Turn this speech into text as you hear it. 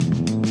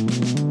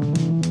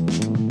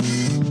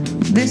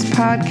This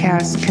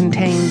podcast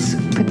contains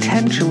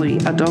potentially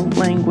adult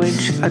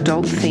language,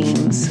 adult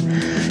themes,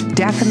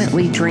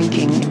 definitely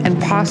drinking, and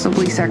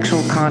possibly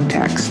sexual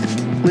context.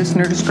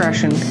 Listener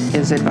discretion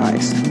is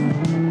advised.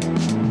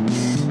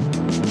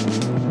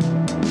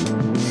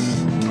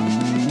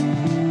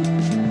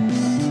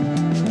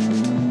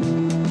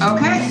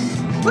 Okay.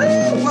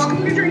 Woo!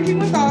 Welcome to Drinking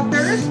with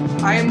Authors.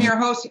 I am your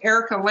host,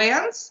 Erica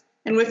Lance,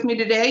 and with me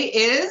today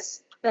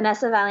is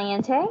Vanessa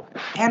Valiente.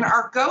 And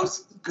our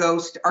ghost.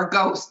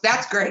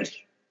 That's great.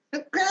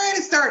 Great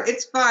to start.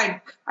 It's fine.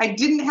 I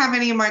didn't have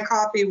any of my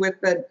coffee with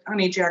the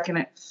honey jack in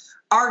it.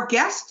 Our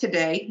guest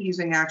today,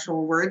 using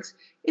actual words,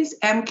 is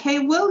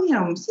MK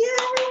Williams. Yay!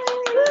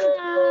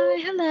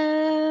 Hi,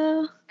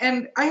 hello.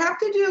 And I have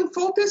to do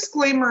full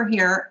disclaimer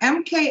here.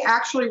 MK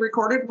actually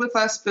recorded with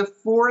us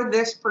before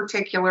this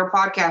particular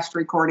podcast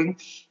recording,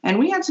 and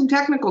we had some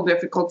technical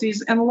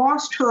difficulties and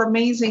lost her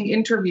amazing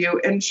interview,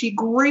 and she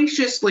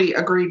graciously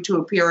agreed to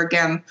appear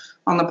again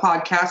on the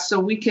podcast so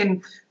we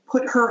can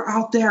put her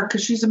out there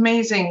because she's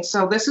amazing.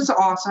 So this is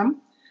awesome.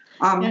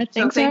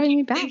 Thanks for having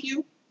me back. Thank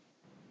you.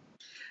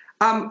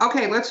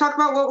 Okay, let's talk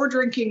about what we're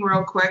drinking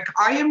real quick.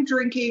 I am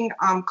drinking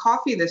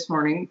coffee this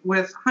morning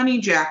with honey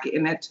jack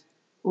in it,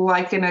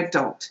 like an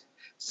adult.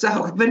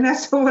 So,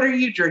 Vanessa, what are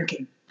you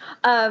drinking?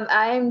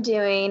 I'm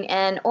doing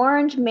an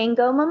orange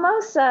mango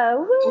mimosa.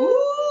 Woo!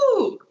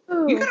 Ooh!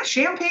 You got a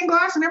champagne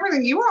glass and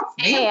everything. You are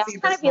fancy hey, I'm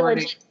trying to be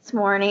legit this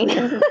morning.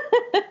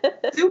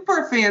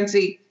 Super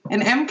fancy.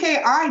 And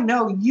MK, I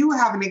know you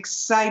have an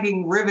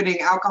exciting,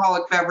 riveting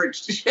alcoholic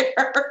beverage to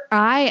share.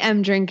 I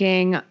am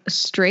drinking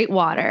straight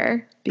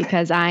water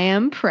because I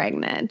am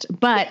pregnant.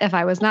 But if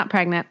I was not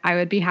pregnant, I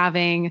would be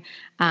having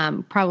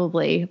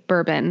probably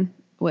bourbon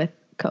with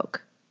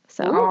Coke.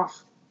 So well,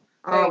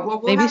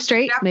 we'll maybe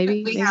straight,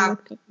 maybe have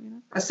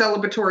a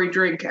celebratory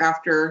drink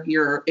after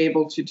you're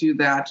able to do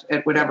that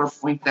at whatever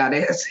point that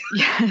is.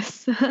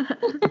 Yes.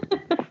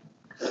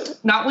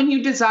 Not when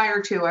you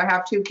desire to. I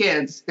have 2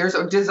 kids. There's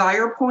a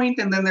desire point,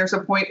 and then there's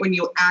a point when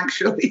you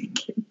actually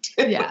can do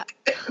it.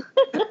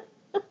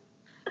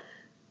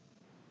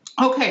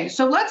 Okay,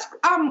 so let's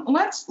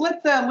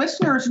let the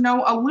listeners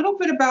know a little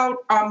bit about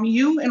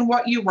you and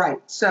what you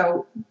write.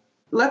 So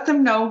let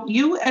them know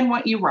you and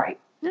what you write.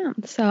 Yeah.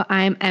 So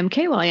I'm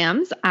MK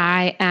Williams.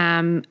 I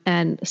am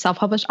a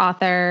self-published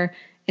author,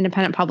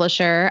 independent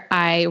publisher.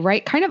 I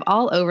write kind of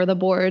all over the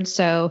board.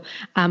 So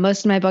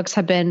most of my books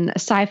have been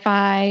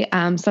sci-fi,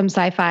 some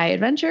sci-fi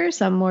adventure,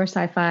 some more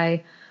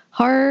sci-fi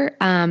horror.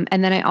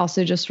 And then I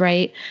also just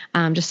write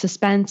just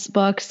suspense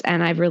books,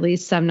 and I've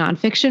released some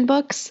nonfiction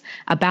books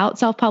about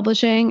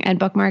self-publishing and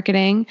book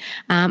marketing.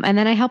 And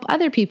then I help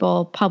other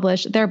people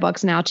publish their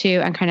books now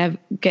too, and kind of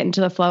get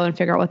into the flow and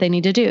figure out what they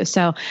need to do.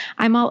 So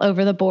I'm all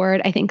over the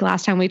board. I think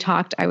last time we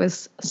talked, I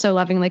was so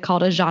lovingly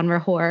called a genre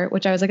whore,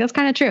 which I was like, that's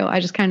kind of true. I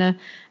just kind of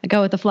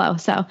go with the flow.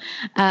 So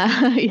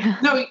yeah.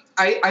 No,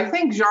 I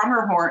think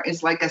genre whore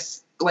is like a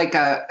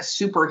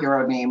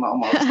superhero name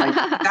almost. Like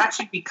that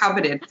should be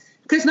coveted.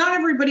 Because not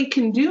everybody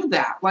can do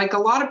that. Like a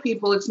lot of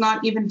people, it's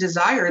not even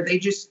desire.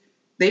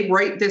 They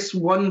write this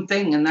one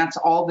thing, and that's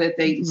all that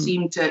they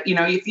seem to,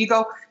 if you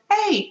go,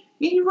 hey,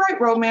 you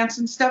write romance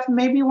and stuff, and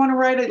maybe you want to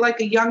write it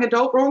like a young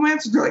adult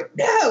romance. And they're like,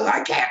 no,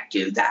 I can't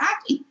do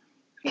that.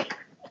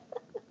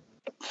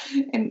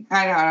 And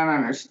I don't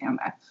understand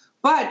that.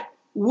 But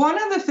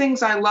one of the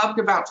things I loved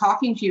about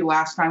talking to you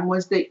last time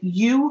was that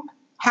you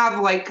have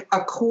like a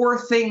core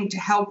thing to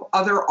help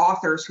other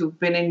authors who've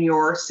been in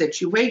your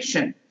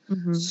situation.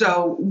 Mm-hmm.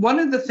 So one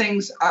of the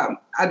things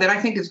that I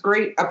think is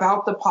great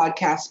about the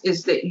podcast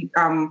is that,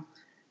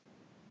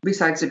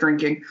 besides the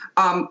drinking,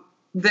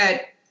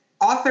 that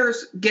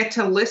authors get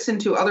to listen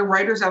to, other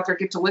writers out there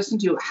get to listen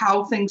to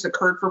how things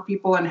occurred for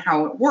people and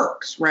how it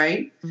works,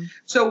 right? Mm-hmm.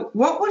 So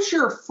what was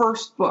your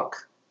first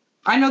book?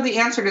 I know the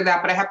answer to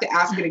that, but I have to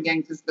ask it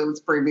again because it was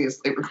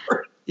previously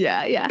recorded.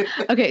 Yeah.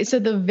 Okay. So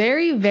the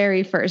very,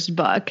 very first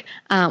book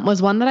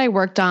was one that I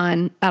worked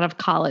on out of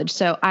college.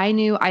 So I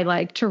knew I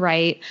liked to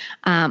write.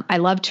 I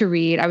loved to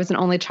read. I was an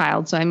only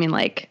child. So I mean,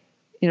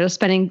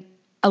 spending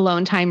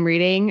alone time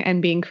reading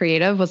and being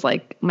creative was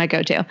like my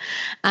go-to.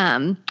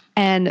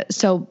 And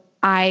so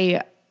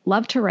I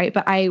loved to write,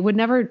 but I would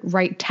never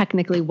write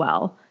technically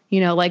well,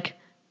 like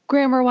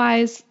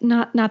grammar-wise,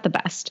 not the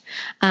best.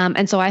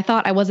 And so I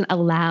thought I wasn't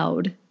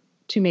allowed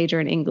to major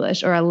in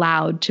English or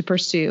allowed to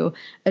pursue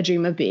a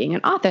dream of being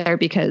an author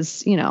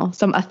because,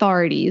 some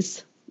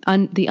authorities,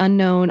 the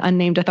unknown,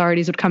 unnamed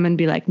authorities would come and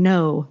be like,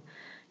 no,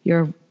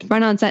 your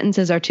run-on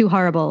sentences are too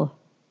horrible.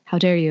 How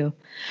dare you?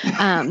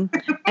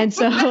 And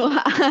so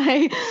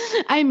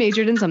I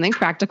majored in something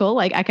practical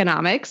like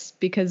economics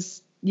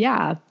because,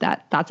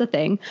 that's a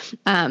thing,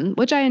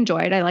 which I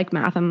enjoyed. I like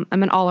math. I'm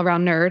an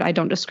all-around nerd. I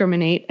don't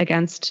discriminate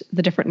against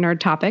the different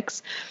nerd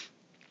topics.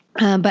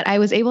 But I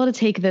was able to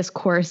take this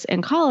course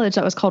in college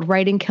that was called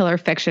Writing Killer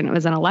Fiction. It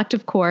was an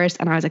elective course,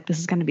 and I was like, this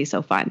is going to be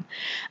so fun.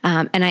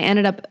 And I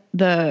ended up,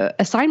 the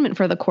assignment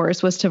for the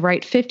course was to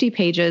write 50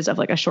 pages of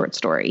like a short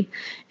story.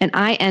 And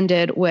I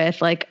ended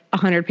with like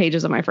 100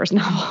 pages of my first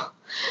novel.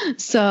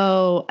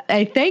 So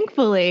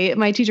thankfully,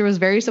 my teacher was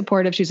very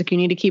supportive. She's like, you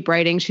need to keep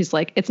writing. She's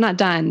like, it's not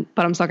done,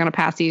 but I'm still going to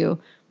pass you.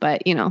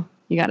 But, you know,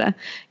 you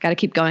gotta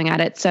keep going at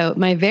it. So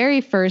my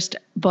very first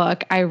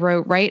book I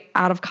wrote right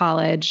out of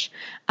college.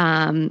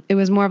 It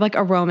was more of like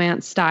a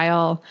romance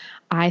style.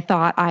 I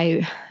thought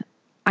I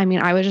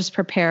was just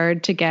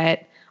prepared to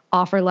get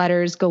offer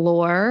letters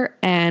galore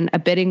and a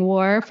bidding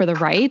war for the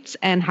rights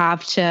and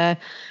have to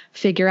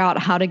figure out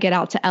how to get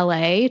out to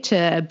LA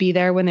to be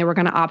there when they were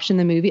going to option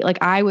the movie. Like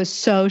I was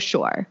so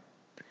sure.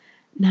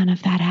 None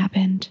of that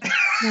happened.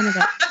 None of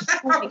it.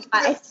 Oh my God.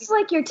 I feel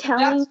like you're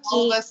telling That's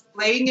all me. of us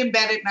laying in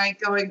bed at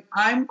night going,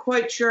 I'm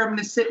quite sure I'm going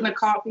to sit in a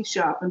coffee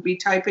shop and be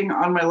typing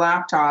on my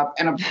laptop,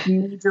 and a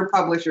major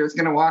publisher is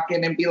going to walk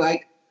in and be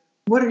like,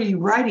 what are you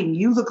writing?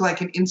 You look like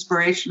an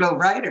inspirational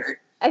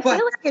writer. I feel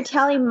like you're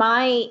telling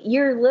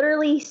you're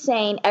literally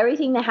saying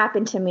everything that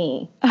happened to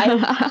me.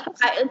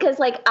 Because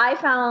like I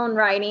found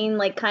writing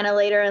like kind of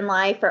later in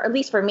life, or at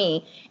least for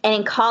me. And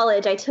in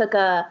college, I took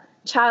a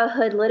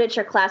childhood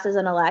literature class as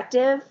an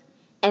elective.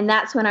 And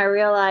that's when I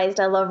realized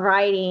I love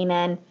writing.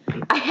 And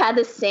I had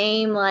the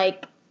same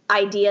like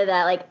idea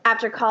that like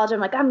after college,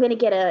 I'm like, I'm going to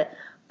get a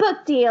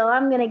book deal.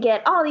 I'm going to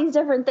get all these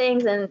different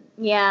things. And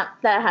yeah,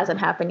 that hasn't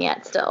happened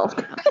yet still.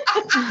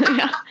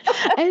 Yeah.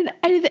 And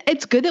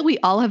it's good that we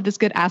all have this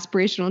good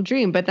aspirational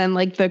dream, but then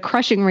like the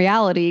crushing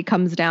reality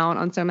comes down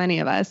on so many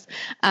of us.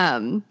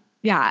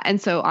 Yeah. And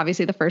so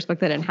obviously the first book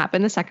that didn't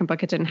happen, the second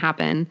book, it didn't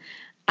happen.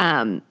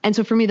 And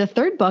so for me, the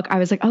third book, I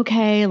was like,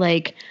 okay,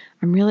 like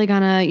I'm really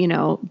gonna,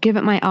 give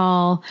it my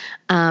all.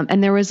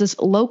 And there was this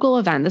local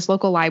event, this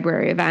local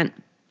library event.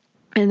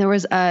 And there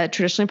was a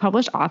traditionally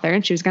published author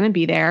and she was going to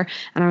be there.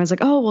 And I was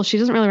like, oh, well, she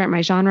doesn't really write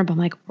my genre, but I'm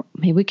like,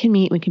 maybe we can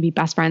meet. We can be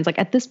best friends. Like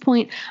at this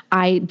point,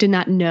 I did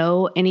not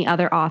know any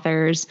other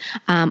authors.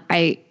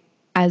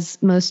 As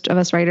most of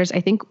us writers, I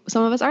think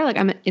some of us are, like,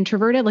 I'm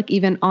introverted, like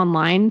even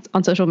online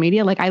on social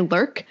media, like I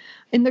lurk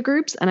in the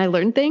groups and I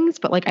learn things,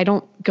 but like I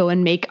don't go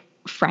and make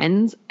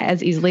friends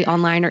as easily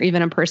online or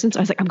even in person. So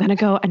I was like, I'm going to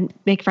go and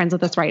make friends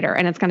with this writer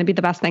and it's going to be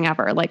the best thing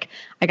ever. Like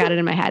I got it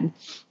in my head.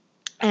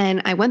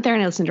 And I went there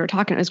and I listened to her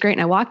talk and it was great.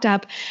 And I walked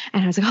up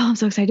and I was like, oh, I'm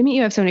so excited to meet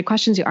you. I have so many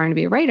questions. You are going to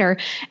be a writer.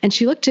 And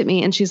she looked at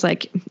me and she's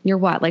like, you're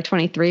what, like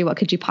 23? What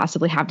could you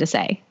possibly have to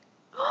say?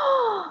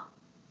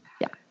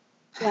 Yeah.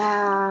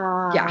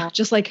 Wow. Yeah.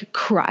 Just like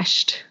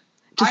crushed.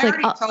 I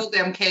already told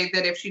them, Kate,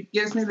 that if she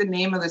gives me the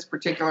name of this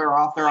particular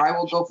author, I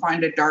will go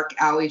find a dark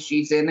alley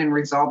she's in and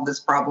resolve this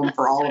problem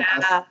for all of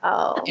us.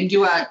 Wow. And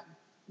do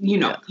you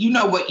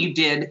know what you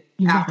did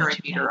after I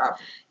beat her up.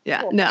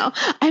 Yeah, no,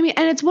 I mean,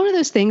 and it's one of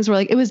those things where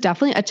like, it was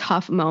definitely a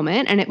tough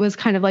moment. And it was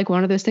kind of like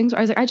one of those things where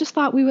I was like, I just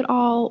thought we would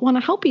all want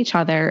to help each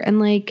other. And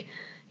like,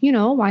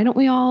 why don't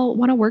we all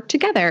want to work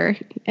together?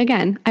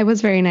 Again, I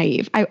was very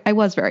naive. I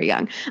was very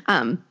young.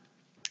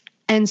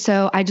 And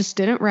so I just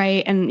didn't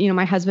write. And,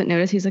 my husband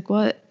noticed, he's like,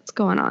 what's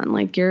going on?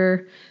 Like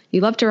you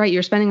love to write,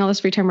 you're spending all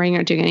this free time writing, you're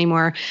not doing it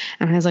anymore.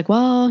 And I was like,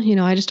 well,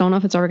 I just don't know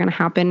if it's ever going to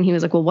happen. He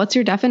was like, well, what's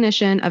your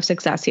definition of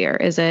success here?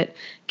 Is it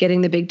getting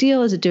the big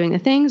deal? Is it doing the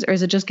things? Or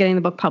is it just getting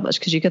the book published?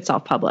 Because you could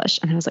self-publish.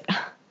 And I was like,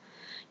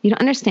 you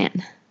don't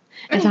understand.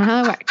 It's not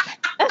how it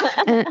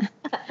works.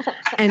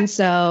 And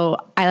so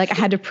I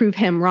had to prove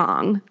him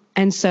wrong.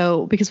 And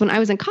so, because when I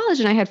was in college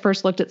and I had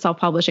first looked at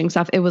self-publishing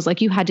stuff, it was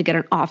like you had to get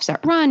an offset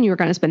run. You were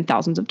going to spend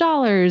thousands of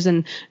dollars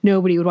and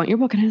nobody would want your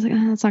book. And I was like,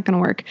 that's not going to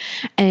work.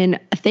 And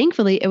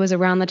thankfully, it was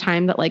around the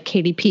time that like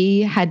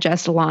KDP had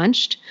just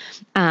launched.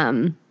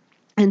 And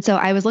so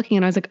I was looking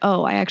and I was like,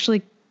 oh, I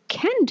actually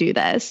can do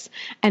this.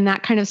 And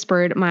that kind of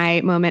spurred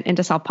my moment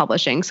into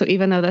self-publishing. So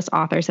even though this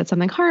author said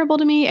something horrible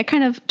to me, it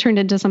kind of turned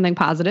into something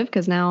positive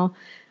because now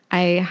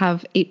I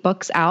have 8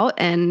 books out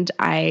and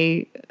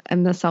I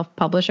am the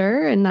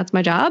self-publisher and that's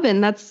my job.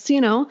 And that's,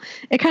 it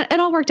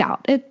all worked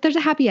out. There's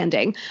a happy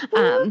ending.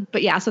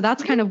 But yeah, so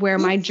that's kind of where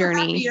my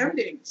journey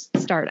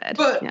started.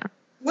 But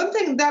one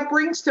thing that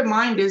brings to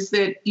mind is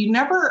that you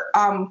never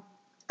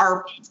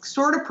are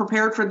sort of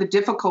prepared for the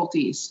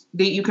difficulties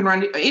that you can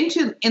run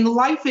into in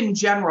life in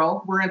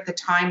general. We're at the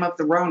time of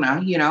the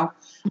Rona,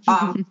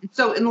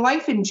 so in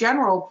life in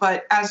general,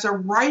 but as a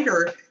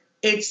writer,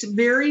 it's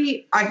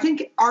I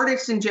think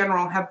artists in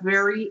general have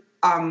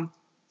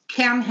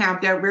can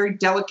have their very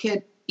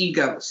delicate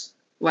egos.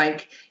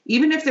 Like,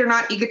 even if they're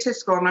not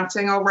egotistical, I'm not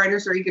saying all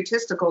writers are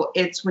egotistical.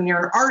 It's when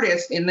you're an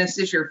artist and this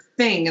is your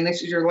thing and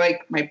this is your,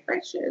 like, my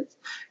precious,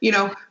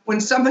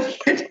 when somebody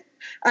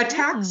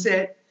attacks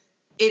it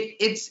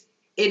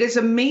is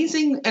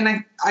amazing.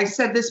 And I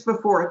said this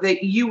before,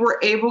 that you were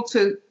able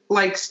to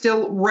like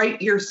still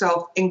write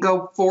yourself and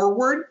go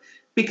forward,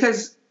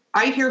 because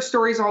I hear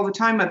stories all the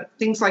time of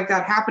things like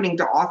that happening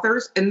to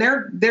authors, and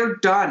they're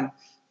done.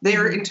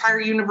 Their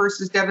entire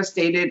universe is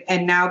devastated,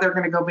 and now they're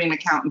going to go be an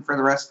accountant for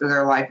the rest of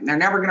their life, and they're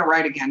never going to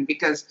write again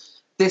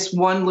because this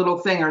one little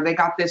thing, or they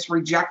got this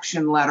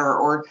rejection letter,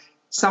 or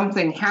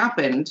something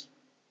happened.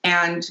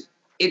 And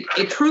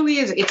it truly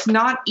is. It's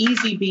not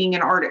easy being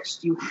an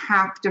artist. You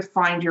have to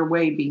find your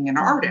way being an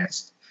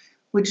artist,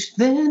 which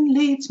then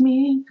leads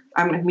me,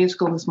 I'm a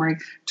musical this morning,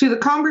 to the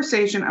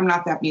conversation. I'm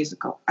not that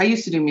musical. I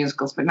used to do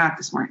musicals, but not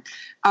this morning.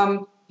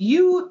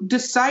 You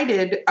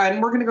decided,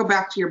 and we're going to go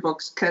back to your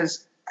books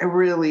because I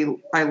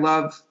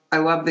love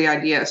the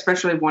idea,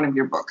 especially one of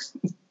your books.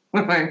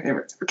 One of my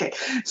favorites. Okay.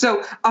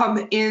 So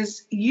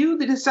is you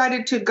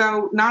decided to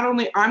go, not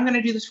only I'm going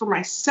to do this for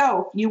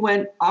myself, you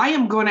went, I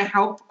am going to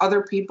help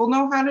other people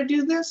know how to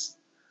do this.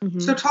 Mm-hmm.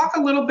 So talk a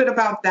little bit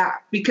about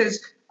that,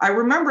 because I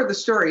remember the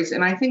stories,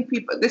 and I think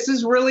this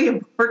is really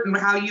important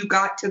how you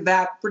got to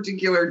that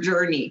particular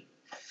journey.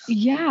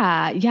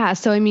 Yeah.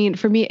 So, I mean,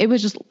 for me, it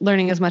was just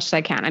learning as much as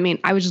I can. I mean,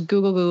 I would just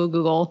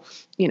Google,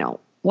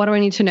 what do I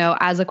need to know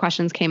as the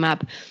questions came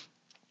up?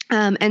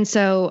 And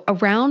so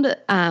around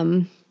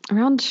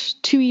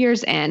 2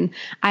 years in,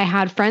 I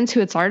had friends who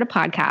had started a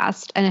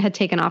podcast and it had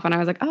taken off. And I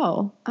was like,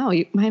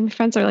 my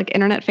friends are like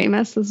internet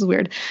famous. This is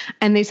weird.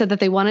 And they said that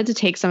they wanted to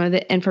take some of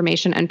the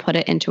information and put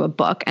it into a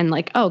book, and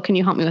like, can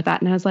you help me with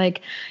that? And I was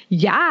like,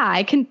 yeah,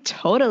 I can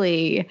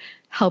totally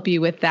help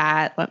you with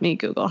that. Let me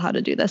Google how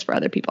to do this for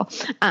other people.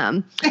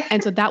 And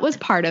so that was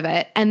part of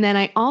it. And then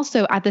I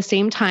also, at the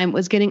same time,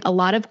 was getting a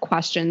lot of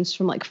questions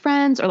from like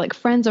friends or like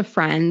friends of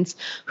friends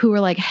who were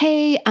like,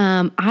 hey,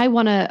 I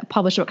want to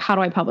publish a book. How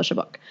do I publish a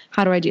book?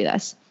 How do I do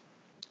this?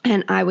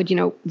 And I would,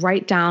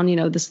 write down,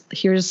 this,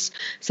 here's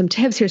some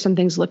tips, here's some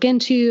things to look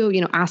into,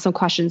 ask some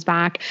questions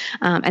back,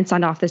 and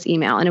send off this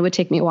email. And it would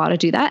take me a while to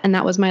do that. And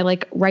that was my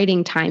like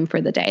writing time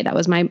for the day. That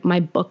was my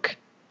book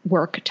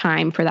work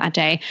time for that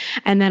day.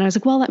 And then I was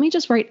like, well, let me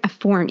just write a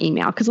form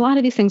email, because a lot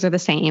of these things are the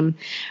same.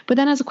 But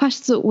then as the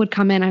questions would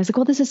come in, I was like,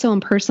 well, this is so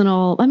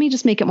impersonal. Let me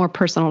just make it more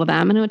personal to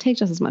them. And it would take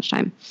just as much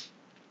time.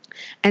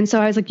 And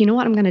so I was like, you know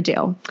what I'm going to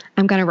do?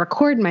 I'm going to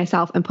record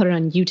myself and put it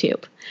on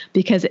YouTube,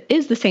 because it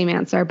is the same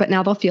answer, but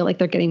now they'll feel like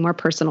they're getting more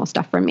personal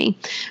stuff from me.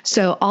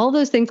 So all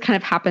those things kind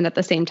of happened at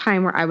the same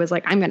time, where I was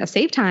like, I'm going to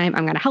save time.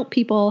 I'm going to help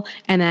people.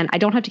 And then I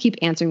don't have to keep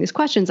answering these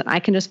questions, and I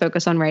can just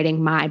focus on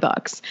writing my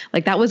books.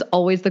 Like that was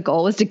always the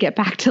goal, was to get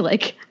back to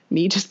like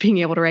me just being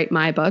able to write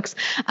my books.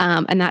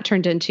 And that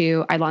turned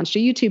into, I launched a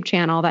YouTube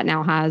channel that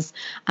now has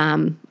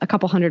a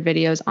couple hundred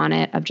videos on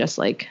it of just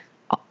like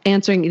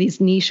answering these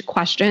niche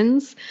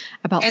questions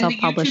about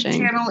self-publishing. And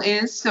the YouTube channel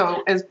is,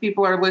 so as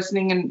people are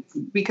listening, and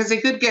because they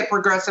could get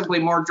progressively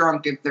more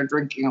drunk if they're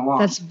drinking along.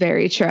 That's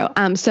very true.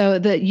 So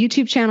the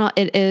YouTube channel,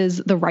 it is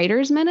The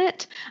Writer's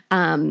Minute.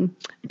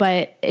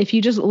 But if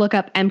you just look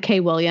up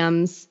MK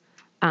Williams,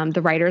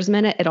 The Writer's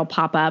Minute, it'll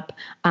pop up,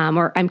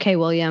 or MK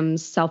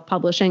Williams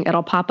self-publishing,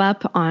 it'll pop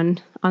up on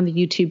the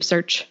YouTube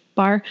search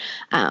bar.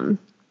 On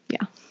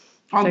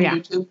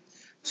YouTube.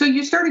 So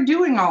you started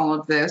doing all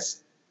of this.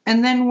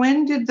 And then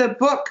when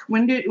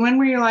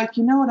were you like,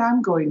 you know what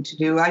I'm going to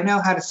do? I know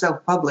how to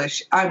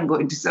self-publish. I'm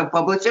going to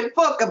self-publish a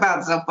book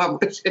about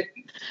self-publishing.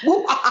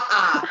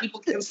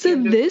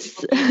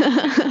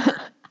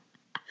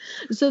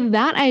 So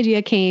that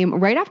idea came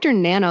right after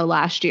Nano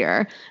last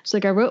year. So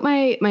like I wrote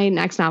my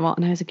next novel,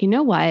 and I was like, you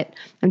know what?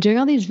 I'm doing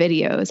all these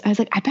videos. I was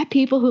like, I bet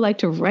people who like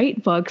to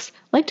write books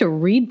like to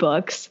read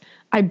books.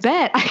 I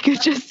bet I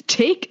could just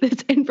take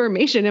this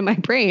information in my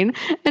brain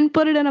and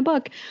put it in a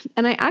book.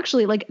 And I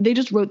actually, they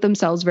just wrote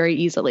themselves very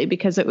easily,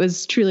 because it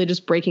was truly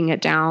just breaking it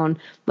down.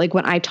 Like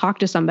when I talk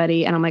to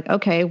somebody and I'm like,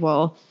 okay,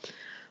 well,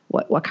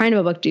 what kind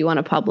of a book do you want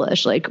to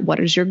publish? Like, what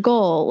is your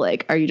goal?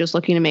 Like, are you just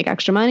looking to make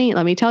extra money?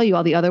 Let me tell you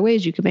all the other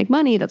ways you can make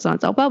money that's not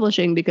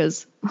self-publishing,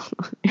 because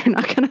you're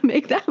not going to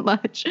make that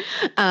much.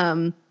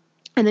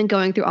 And then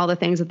going through all the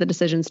things of the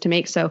decisions to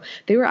make. So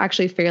they were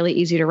actually fairly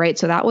easy to write.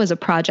 So that was a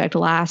project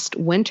last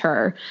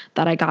winter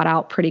that I got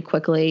out pretty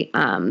quickly,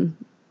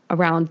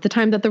 around the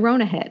time that the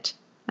Rona hit.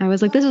 I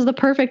was like, this is the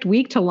perfect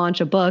week to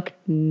launch a book.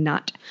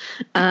 Not.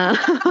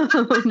 But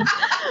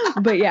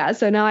yeah,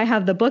 so now I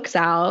have the books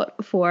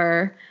out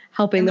for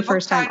helping the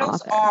first-time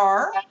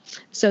author.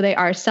 So they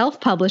are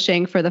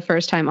self-publishing for the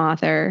first-time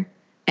author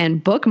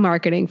and book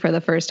marketing for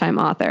the first-time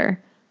author.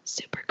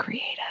 Super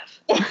creative.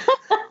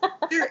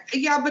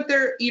 But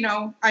they're,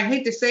 I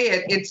hate to say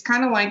it, it's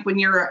kind of like when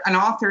you're an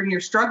author and you're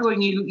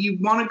struggling, you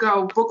want to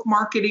go book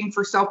marketing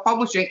for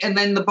self-publishing, and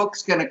then the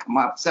book's going to come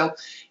up. So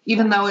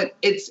even though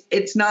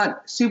it's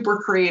not super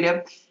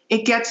creative,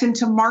 it gets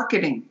into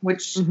marketing,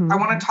 which I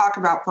want to talk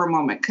about for a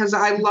moment, because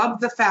I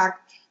love the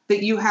fact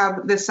that you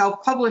have the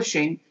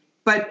self-publishing,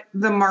 but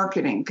the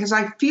marketing, because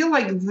I feel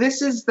like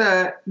this is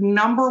the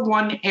number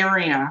one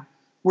area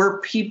where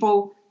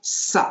people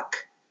suck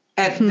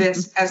at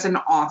this as an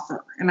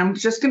author. And I'm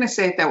just going to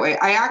say it that way.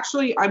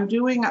 I'm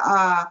doing,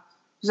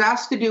 was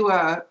asked to do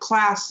a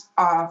class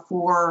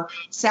for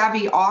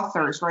savvy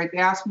authors, right? They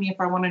asked me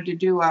if I wanted to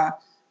do a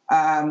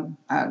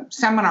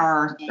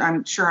seminar.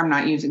 I'm sure I'm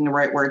not using the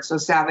right word. So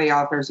savvy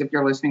authors, if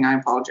you're listening, I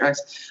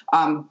apologize.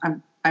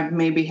 I've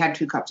maybe had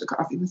 2 cups of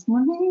coffee this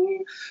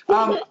morning.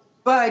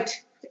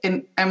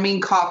 And I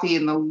mean coffee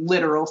in the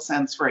literal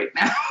sense right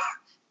now,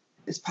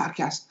 this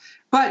podcast.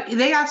 But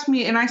they asked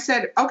me, and I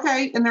said,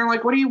 okay. And they're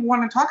like, what do you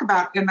want to talk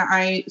about? And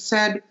I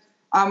said,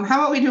 how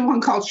about we do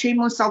one called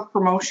Shameless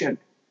Self-Promotion?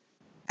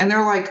 And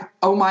they're like,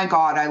 oh my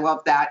God, I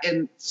love that.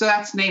 And so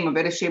that's the name of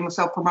it, is Shameless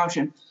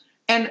Self-Promotion.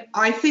 And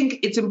I think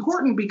it's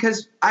important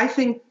because I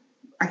think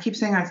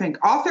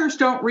authors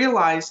don't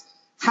realize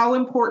how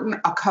important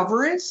a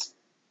cover is,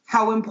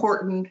 how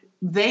important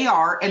they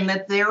are, and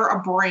that they're a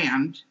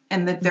brand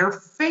and that they're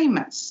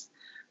famous.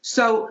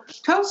 So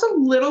tell us a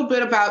little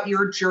bit about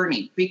your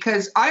journey,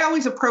 because I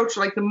always approach,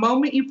 like, the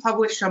moment you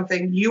publish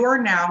something, you are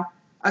now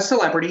a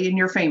celebrity and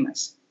you're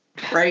famous,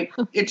 right?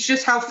 It's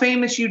just how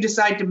famous you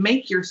decide to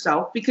make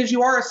yourself, because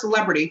you are a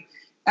celebrity.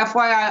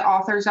 FYI,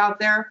 authors out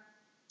there,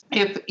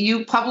 if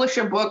you publish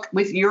a book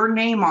with your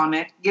name on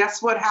it,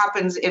 guess what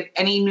happens if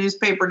any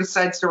newspaper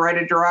decides to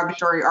write a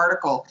derogatory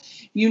article?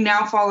 You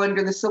now fall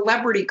under the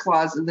celebrity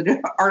clause of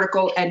the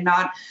article and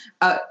not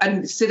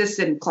a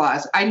citizen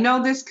clause. I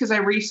know this because I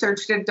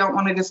researched it. Don't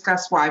want to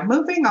discuss why.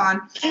 Moving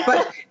on.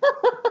 But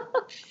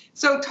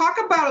so talk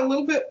about a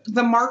little bit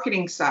the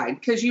marketing side,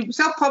 because you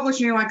self-publish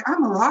and you're like,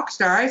 I'm a rock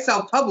star. I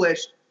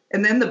self-published.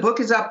 And then the book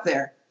is up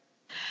there.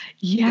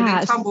 Yeah. And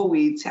then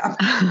tumbleweeds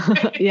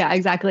happen. Yeah,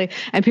 exactly.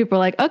 And people are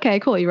like, okay,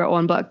 cool. You wrote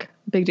one book.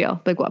 Big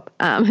deal. Big whoop.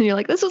 And you're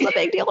like, this was a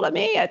big deal to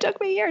me. It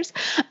took me years.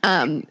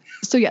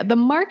 So yeah, the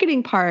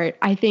marketing part,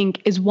 I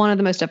think, is one of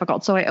the most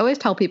difficult. So I always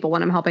tell people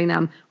when I'm helping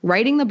them,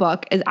 writing the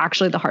book is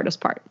actually the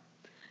hardest part.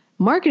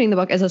 Marketing the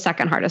book is the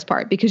second hardest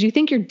part, because you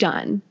think you're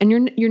done and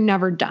you're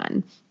never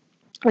done.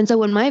 And so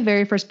when my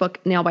very first book,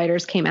 Nail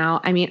Biters, came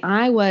out, I mean,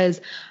 I was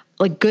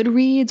like,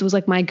 Goodreads was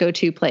like my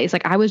go-to place.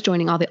 Like, I was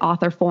joining all the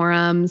author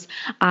forums.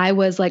 I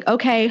was like,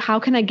 okay, how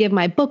can I give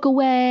my book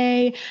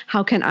away?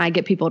 How can I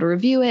get people to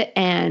review it?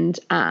 And,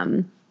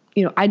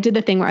 I did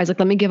the thing where I was like,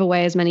 let me give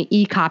away as many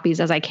e-copies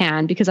as I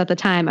can, because at the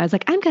time I was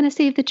like, I'm going to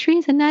save the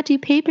trees and not do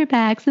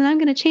paperbacks, and I'm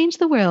going to change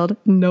the world.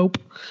 Nope.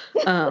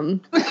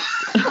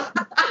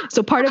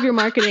 So part of your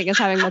marketing is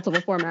having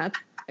multiple formats.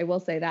 I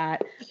will say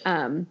that.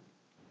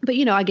 But,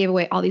 I gave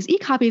away all these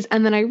e-copies,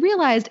 and then I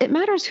realized it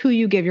matters who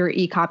you give your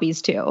e-copies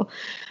to,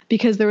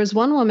 because there was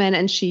one woman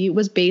and she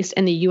was based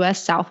in the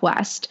U.S.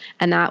 Southwest,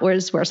 and that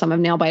was where some of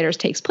Nail Biters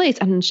takes place.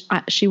 And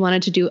she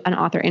wanted to do an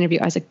author interview.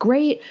 I was like,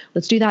 great,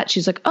 let's do that.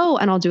 She's like, oh,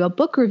 and I'll do a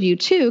book review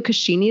too, because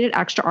she needed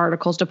extra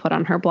articles to put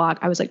on her blog.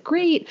 I was like,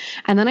 great.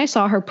 And then I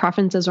saw her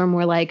preferences were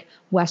more like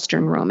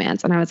Western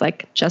romance. And I was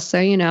like, just so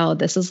you know,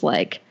 this is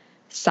like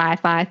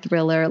sci-fi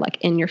thriller, like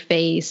in your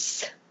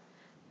face,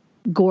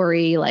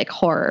 gory, like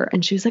horror.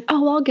 And she was like,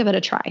 oh, well, I'll give it a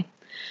try.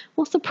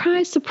 Well,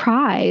 surprise,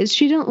 surprise,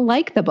 she didn't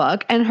like the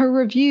book. And her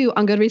review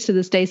on Goodreads to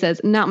this day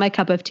says, not my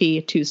cup of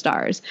tea, 2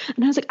 stars.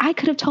 And I was like, I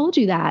could have told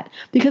you that,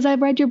 because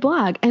I've read your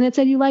blog and it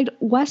said you liked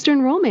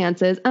Western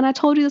romances. And I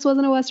told you this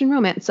wasn't a Western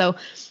romance. So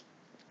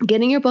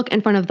getting your book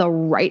in front of the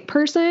right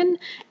person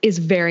is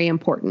very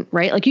important,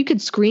 right? Like, you could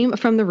scream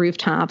from the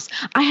rooftops,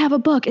 I have a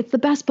book, it's the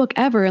best book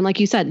ever. And like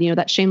you said,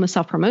 that shameless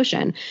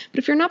self-promotion. But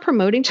if you're not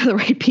promoting to the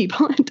right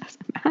people, it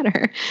doesn't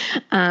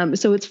matter.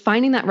 So it's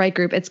finding that right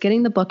group. It's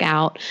getting the book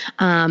out.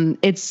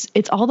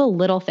 It's all the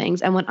little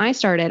things. And when I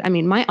started, I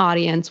mean, my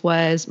audience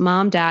was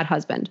mom, dad,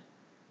 husband.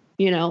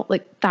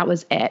 Like, that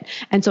was it.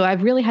 And so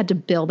I've really had to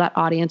build that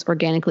audience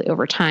organically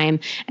over time.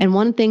 And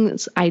one thing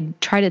that I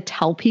try to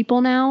tell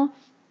people now,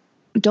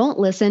 don't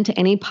listen to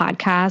any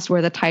podcast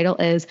where the title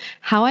is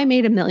How I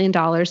Made $1 Million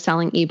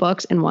Selling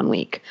eBooks in 1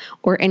 week,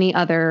 or any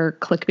other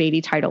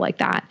clickbaity title like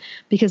that.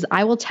 Because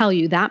I will tell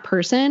you, that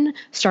person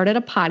started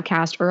a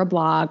podcast or a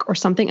blog or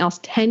something else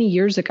 10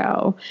 years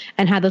ago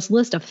and had this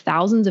list of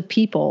thousands of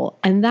people.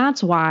 And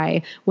that's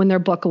why when their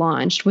book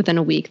launched, within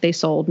a week, they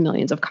sold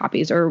millions of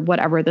copies, or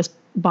whatever this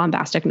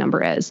bombastic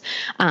number is.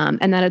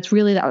 And that it's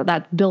really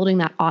that building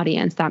that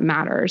audience that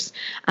matters.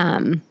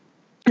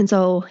 And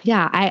so,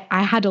 yeah,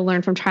 I had to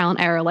learn from trial and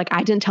error. Like,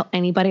 I didn't tell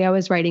anybody I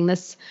was writing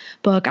this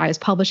book. I was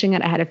publishing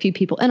it. I had a few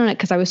people in on it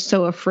because I was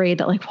so afraid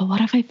that, like, well,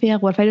 what if I fail?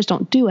 What if I just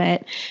don't do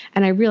it?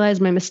 And I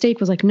realized my mistake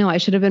was like, no, I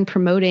should have been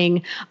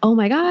promoting, oh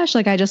my gosh,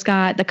 like, I just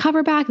got the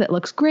cover back that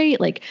looks great.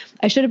 Like,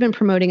 I should have been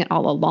promoting it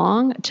all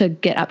along to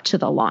get up to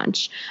the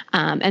launch.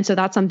 And so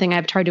that's something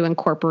I've tried to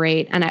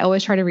incorporate. And I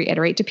always try to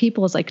reiterate to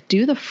people is, like,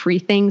 do the free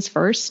things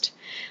first.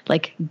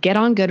 Like, get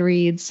on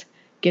Goodreads.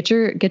 Get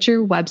your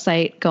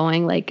website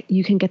going. Like,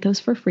 you can get those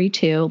for free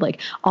too.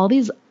 Like, all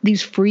these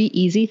free,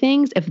 easy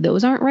things, if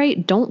those aren't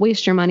right, don't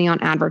waste your money on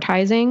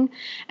advertising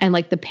and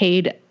like the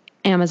paid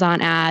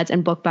Amazon ads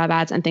and BookBub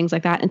ads and things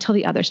like that until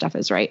the other stuff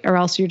is right, or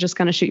else you're just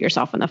going to shoot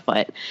yourself in the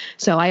foot.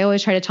 So I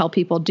always try to tell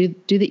people, do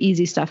the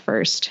easy stuff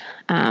first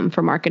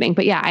for marketing.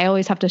 But yeah, I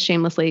always have to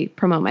shamelessly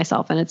promote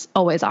myself, and it's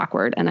always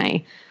awkward,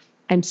 and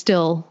I'm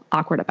still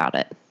awkward about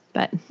it.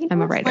 But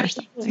I'm a writer.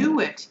 So. Do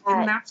it,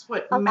 and that's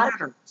what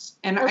matters.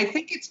 And I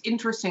think it's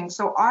interesting.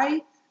 So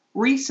I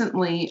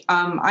recently,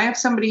 I have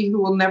somebody who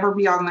will never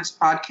be on this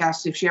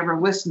podcast if she ever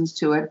listens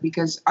to it,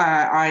 because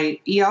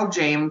E.L.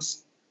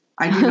 James,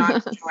 I do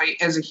not enjoy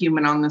as a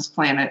human on this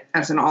planet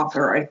as an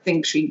author. I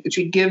think she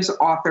gives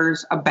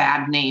authors a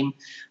bad name.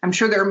 I'm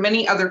sure there are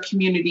many other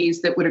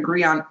communities that would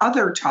agree on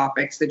other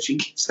topics that she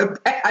gives a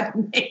bad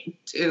name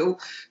to,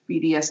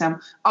 BDSM.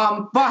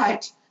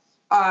 But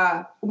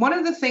one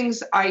of the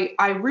things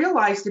I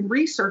realized in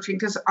researching,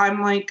 because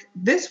I'm like,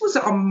 this was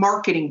a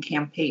marketing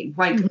campaign.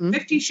 Like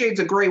 50 Shades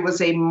of Grey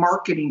was a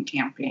marketing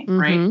campaign,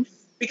 right?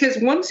 Because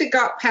once it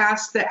got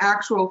past the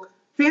actual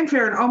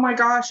fanfare and, oh my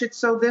gosh, it's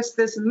so this,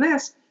 and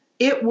this,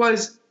 it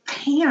was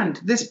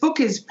panned. This book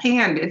is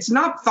panned. It's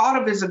not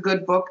thought of as a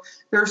good book.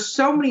 There's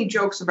so many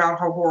jokes about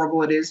how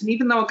horrible it is. And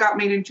even though it got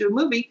made into a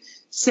movie,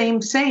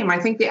 same. I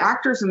think the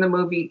actors in the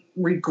movie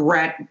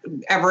regret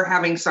ever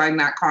having signed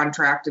that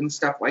contract and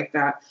stuff like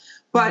that.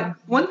 But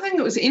one thing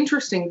that was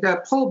interesting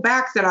to pull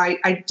back that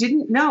I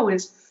didn't know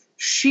is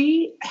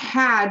she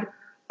had,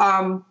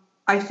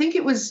 I think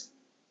it was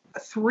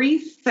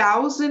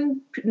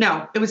 10,000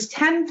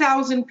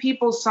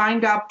 people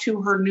signed up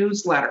to her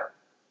newsletter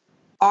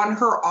on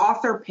her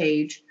author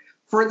page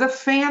for the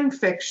fan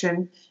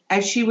fiction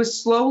as she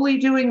was slowly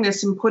doing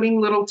this and putting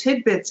little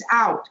tidbits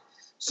out.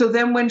 So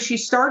then when she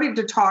started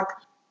to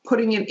talk,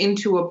 putting it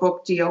into a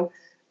book deal,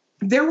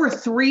 there were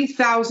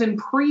 3,000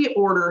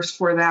 pre-orders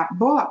for that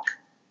book,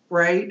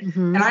 right?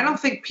 And I don't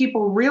think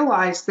people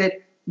realize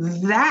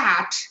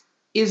that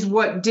is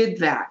what did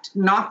that,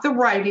 not the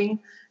writing,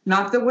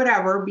 not the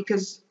whatever,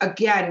 because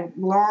again,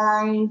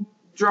 long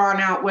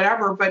drawn out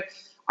whatever, but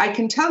I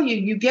can tell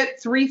you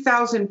get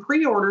 3,000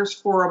 pre-orders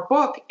for a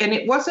book, and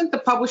it wasn't the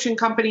publishing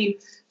company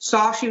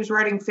saw she was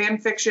writing fan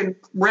fiction,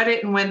 read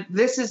it, and went,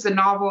 this is the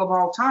novel of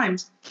all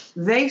times.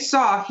 They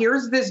saw,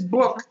 here's this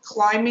book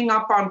climbing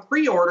up on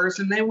pre-orders,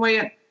 and they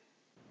went,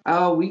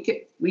 oh, we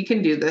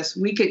can do this.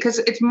 We could, because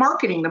it's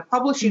marketing. The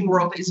publishing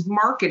world is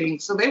marketing.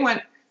 So they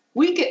went,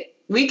 we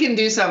can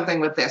do something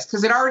with this,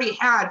 because it already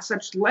had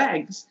such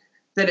legs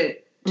that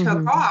it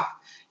took off.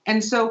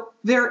 And so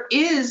there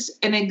is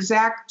an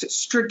exact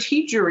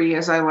strategery,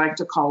 as I like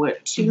to call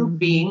it, to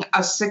being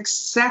a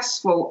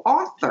successful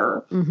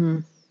author.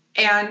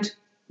 And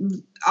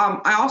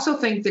I also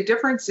think the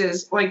difference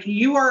is, like,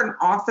 you are an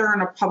author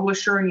and a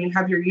publisher, and you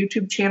have your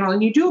YouTube channel,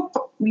 and you do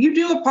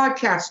a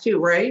podcast too,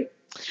 right?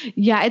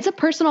 Yeah, it's a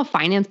personal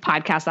finance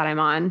podcast that I'm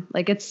on.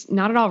 Like, it's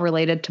not at all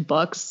related to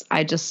books.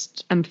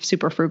 I'm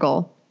super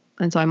frugal.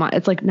 And so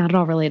it's like not at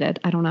all related.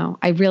 I don't know.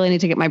 I really need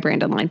to get my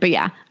brand in line, but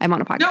yeah, I'm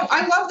on a podcast. No,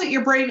 I love that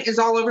your brain is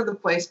all over the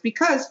place,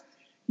 because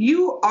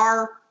you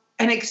are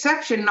an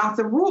exception, not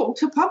the rule,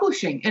 to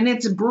publishing. And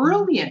it's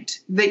brilliant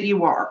that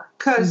you are,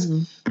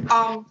 because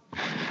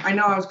I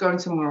know I was going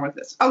somewhere with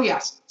this. Oh,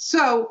 yes.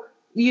 So,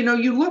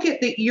 you look at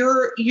that,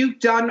 you've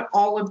done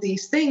all of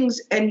these things,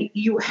 and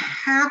you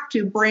have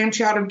to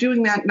branch out of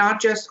doing that.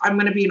 Not just, I'm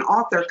going to be an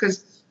author,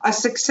 because a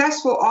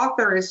successful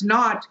author is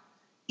not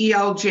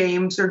E.L.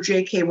 James or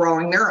J.K.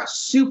 Rowling. They're a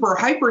super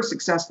hyper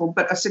successful,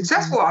 but a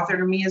successful author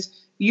to me is,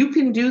 you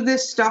can do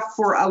this stuff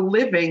for a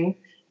living,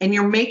 and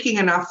you're making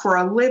enough for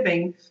a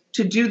living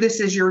to do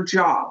this as your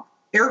job.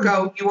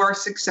 Ergo, you are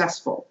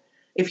successful.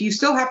 If you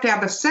still have to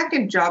have a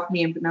second job,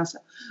 me and Vanessa,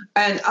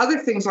 and other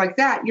things like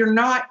that, you're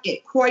not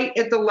quite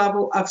at the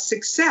level of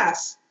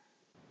success.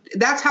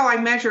 That's how I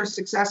measure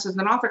success as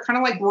an author, kind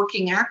of like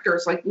working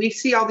actors. Like, we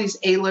see all these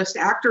A-list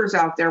actors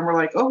out there, and we're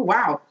like, oh,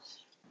 wow.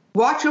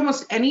 Watch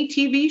almost any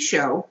TV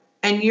show,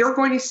 and you're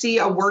going to see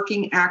a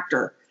working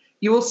actor.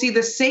 You will see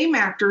the same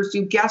actors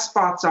do guest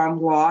spots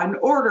on Law and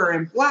Order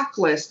and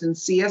Blacklist and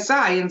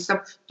CSI and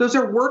stuff. Those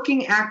are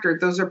working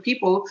actors. Those are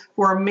people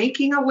who are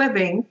making a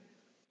living,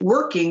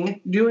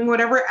 working, doing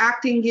whatever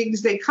acting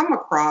gigs they come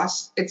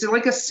across. It's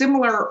like a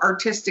similar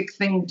artistic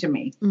thing to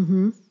me.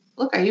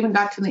 Look, I even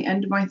got to the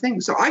end of my thing.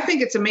 So I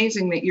think it's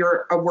amazing that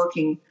you're a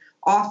working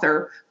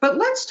author. But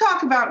let's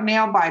talk about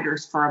Nail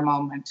Biters for a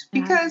moment,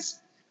 because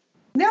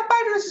Nail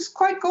Biters is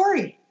quite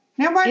gory.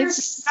 Nail Biters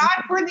is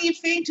not for the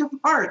faint of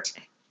heart.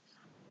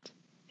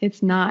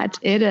 It's not.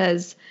 It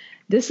is.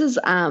 This is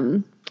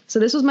so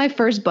this was my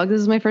first book.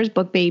 This is my first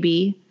book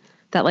baby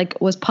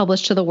that was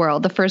published to the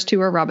world. The first two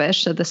were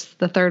rubbish. So the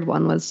third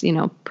one was,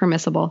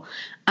 permissible.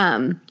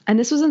 And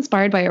this was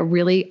inspired by a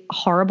really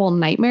horrible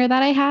nightmare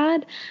that I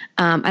had.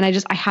 And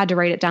I had to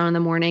write it down in the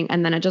morning,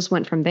 and then it just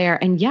went from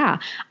there. And yeah,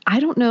 I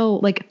don't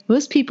know,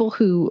 most people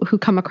who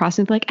come across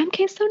me like,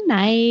 MK's so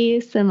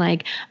nice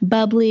and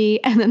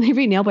bubbly. And then they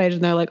read Nail Biters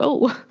and they're like,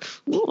 oh,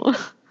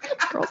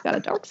 girl's got a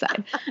dark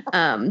side.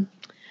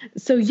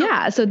 So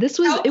this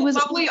was, it was a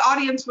lovely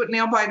audience what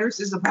Nail Biters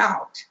is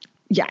about.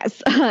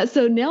 Yes.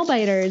 So Nail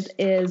Biters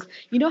is,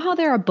 how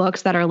there are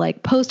books that are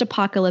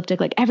post-apocalyptic,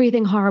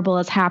 everything horrible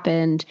has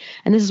happened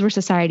and this is where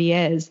society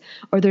is.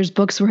 Or there's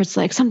books where it's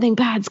something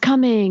bad's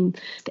coming.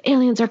 The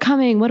aliens are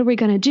coming. What are we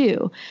going to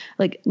do?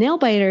 Nail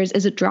Biters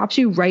is, it drops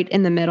you right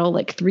in the middle,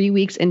 3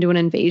 weeks into an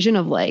invasion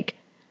of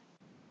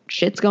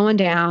shit's going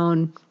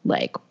down.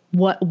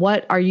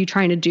 what are you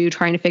trying to do,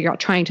 trying to figure out,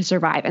 trying to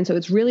survive. And so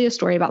it's really a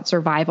story about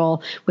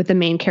survival with the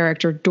main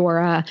character,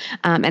 Dora,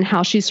 and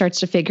how she starts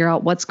to figure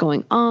out what's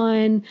going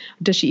on.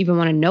 Does she even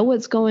want to know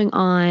what's going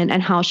on?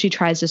 And how she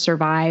tries to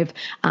survive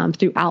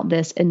throughout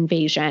this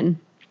invasion.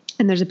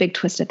 And there's a big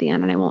twist at the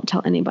end, and I won't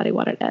tell anybody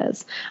what it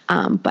is.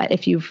 But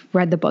if you've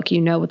read the book, you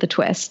know what the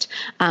twist.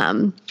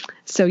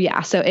 So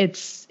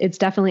it's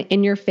definitely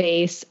in your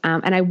face.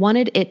 And I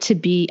wanted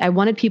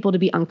people to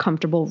be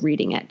uncomfortable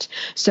reading it.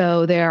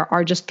 So there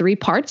are just 3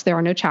 parts. There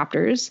are no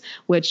chapters,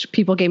 which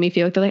people gave me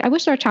feedback. They're like, I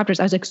wish there were chapters.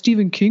 I was like,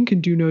 Stephen King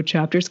can do no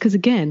chapters. Cause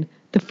again,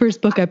 the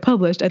first book I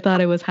published, I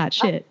thought I was hot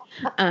shit.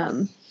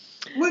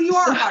 Well, you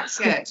are hot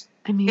shit.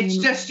 I mean, it's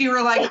just, you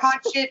were like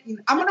hot shit.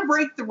 And I'm going to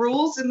break the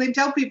rules and then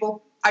tell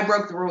people I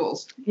broke the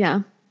rules.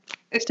 Yeah.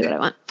 Let's do what I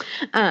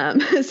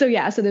want.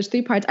 So there's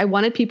 3 parts. I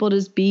wanted people to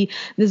just be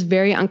this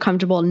very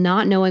uncomfortable,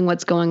 not knowing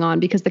what's going on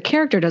because the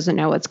character doesn't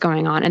know what's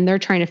going on and they're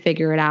trying to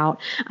figure it out.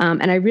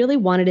 And I really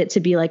wanted it to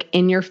be like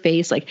in your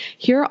face, like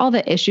here are all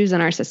the issues in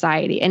our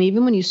society. And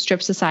even when you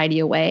strip society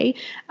away,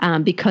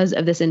 because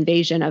of this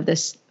invasion of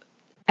this,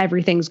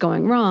 everything's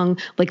going wrong,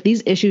 like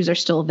these issues are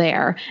still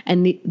there.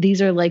 And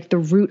these are like the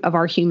root of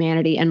our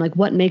humanity and like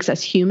what makes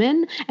us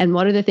human and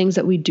what are the things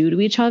that we do to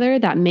each other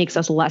that makes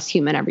us less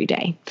human every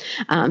day.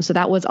 So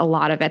that was a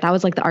lot of it. That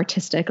was like the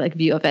artistic like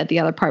view of it. The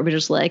other part was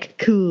just like,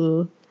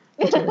 cool,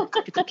 get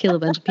to kill a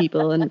bunch of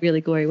people in really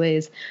gory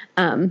ways.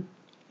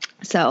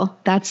 So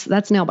that's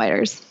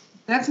Nailbiters.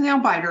 That's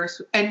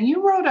Nailbiters. And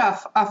you wrote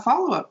a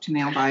follow-up to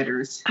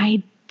Nailbiters.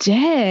 I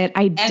did.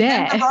 And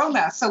then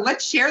Corona. So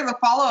let's share the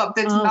follow-up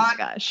that's not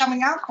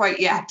coming out quite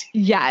yet.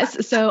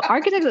 Yes. So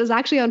Architects is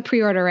actually on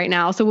pre-order right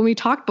now. So when we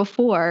talked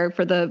before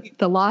for the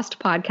Lost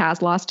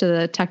podcast, Lost to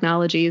the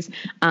Technologies,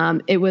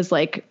 it was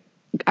like,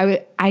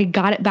 I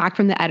got it back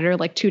from the editor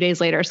like 2 days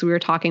later. So we were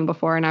talking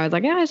before and I was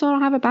like, yeah, I still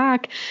don't have it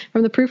back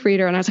from the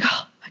proofreader. And I was like,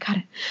 oh, I got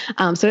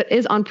it. So it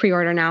is on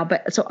pre-order now.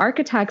 But so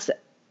Architects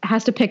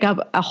has to pick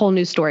up a whole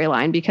new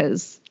storyline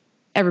because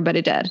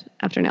everybody did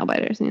after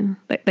Nailbiters, you know,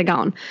 they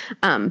gone.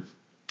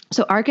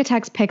 So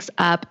Architects picks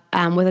up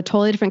with a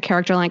totally different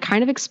character line,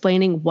 kind of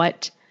explaining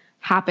what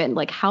happened,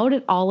 like how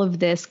did all of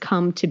this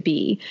come to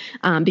be?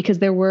 Because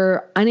there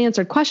were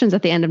unanswered questions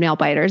at the end of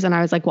Nailbiters, and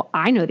I was like, well,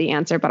 I know the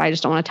answer, but I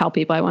just don't want to tell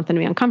people. I want them to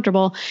be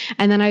uncomfortable.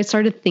 And then I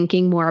started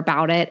thinking more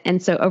about it.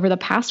 And so over the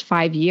past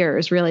 5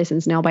 years, really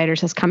since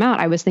Nailbiters has come out,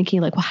 I was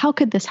thinking like, well, how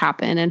could this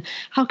happen? And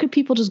how could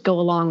people just go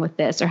along with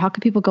this? Or how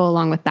could people go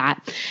along with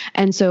that?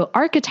 And so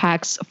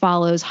Architects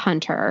follows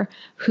Hunter,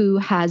 who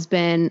has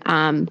been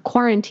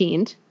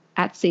quarantined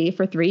at sea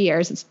for 3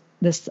 years.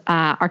 This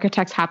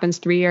Architects happens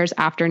 3 years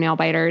after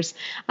Nailbiters,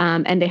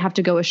 and they have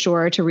to go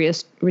ashore to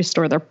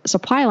restore their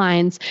supply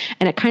lines.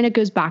 And it kind of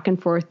goes back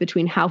and forth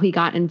between how he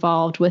got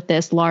involved with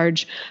this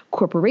large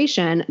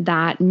corporation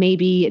that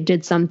maybe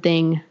did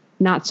something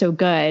not so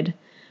good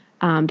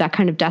that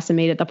kind of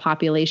decimated the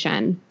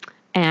population,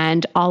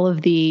 and all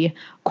of the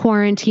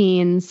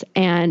quarantines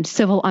and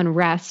civil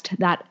unrest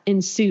that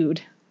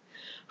ensued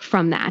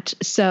from that.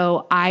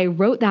 So I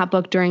wrote that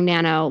book during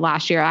Nano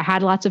last year. I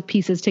had lots of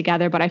pieces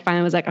together, but I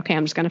finally was like, okay,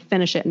 I'm just going to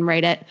finish it and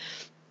write it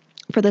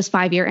for this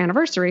 5-year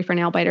anniversary for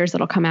Nailbiters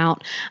that'll come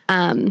out.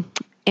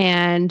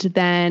 And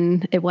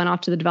then it went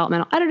off to the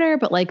developmental editor,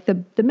 but like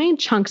the main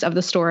chunks of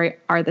the story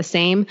are the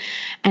same.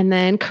 And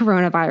then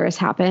coronavirus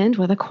happened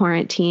with a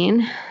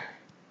quarantine.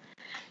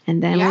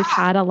 And then we've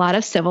had a lot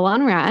of civil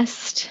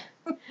unrest.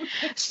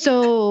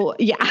 So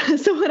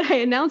when I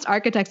announced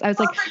Architects, I was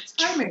like,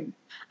 timing.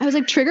 I was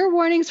like, trigger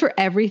warnings for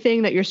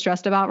everything that you're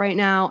stressed about right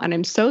now. And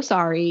I'm so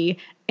sorry.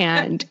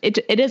 And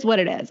it is what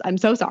it is. I'm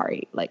so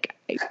sorry. Like,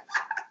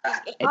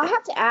 I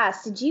have to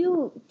ask, did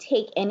you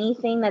take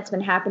anything that's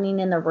been happening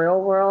in the real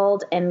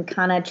world and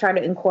kind of try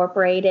to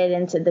incorporate it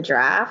into the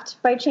draft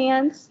by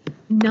chance?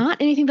 Not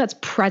anything that's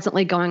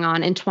presently going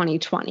on in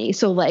 2020.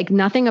 So like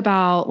nothing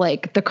about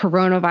like the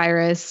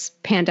coronavirus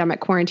pandemic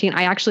quarantine.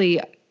 I actually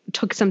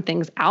took some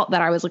things out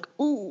that I was like,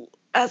 ooh,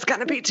 that's going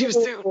to be too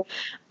soon.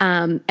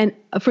 And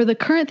for the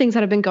current things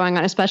that have been going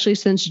on, especially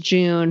since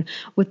June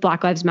with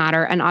Black Lives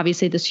Matter, and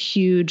obviously this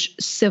huge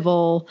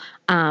civil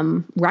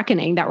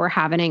reckoning that we're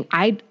having,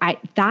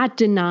 that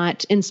did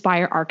not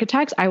inspire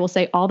Architects. I will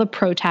say all the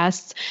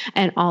protests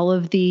and all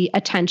of the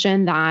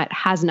attention that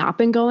has not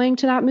been going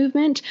to that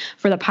movement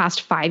for the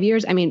past 5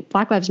 years. I mean,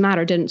 Black Lives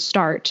Matter didn't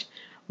start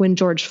when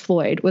George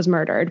Floyd was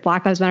murdered.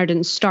 Black Lives Matter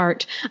didn't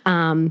start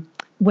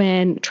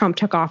when Trump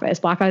took office.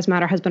 Black Lives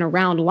Matter has been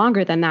around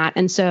longer than that.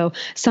 And so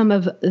some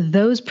of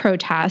those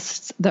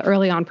protests, the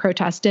early on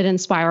protests, did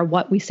inspire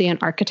what we see in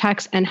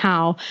Architects and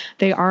how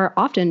they are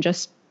often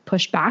just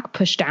pushed back,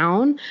 pushed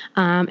down,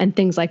 and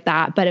things like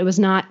that. But it was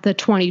not the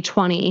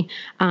 2020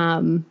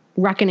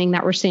 reckoning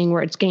that we're seeing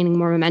where it's gaining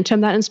more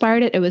momentum that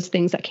inspired it. It was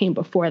things that came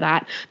before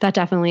that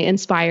definitely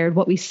inspired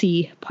what we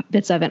see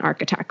bits of in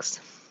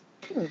Architects.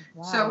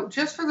 Wow. So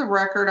just for the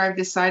record, I've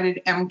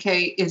decided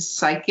MK is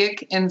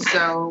psychic. And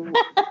so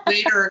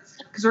later,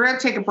 because we're going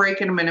to take a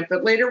break in a minute,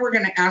 but later we're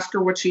going to ask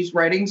her what she's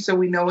writing so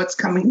we know what's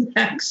coming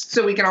next,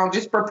 so we can all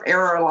just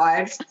prepare our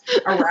lives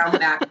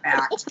around that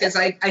fact. Because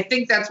I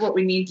think that's what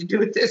we need to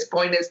do at this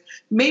point, is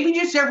maybe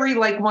just every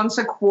once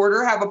a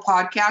quarter have a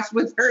podcast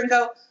with her and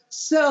go,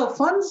 so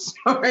fun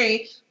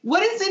story.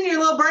 What is in your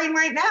little brain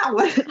right now?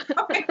 What's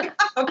going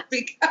on?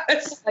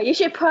 Because you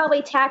should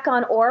probably tack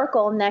on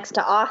Oracle next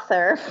to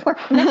author.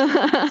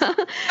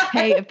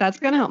 Hey, if that's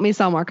going to help me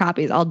sell more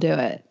copies, I'll do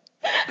it.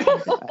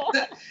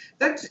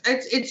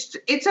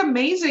 It's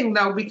amazing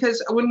though,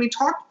 because when we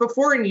talked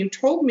before and you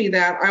told me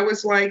that, I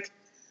was like,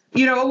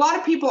 a lot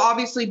of people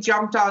obviously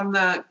jumped on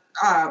the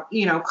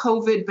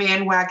COVID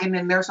bandwagon,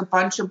 and there's a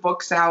bunch of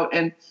books out,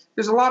 and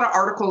there's a lot of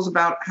articles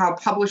about how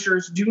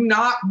publishers do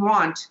not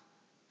want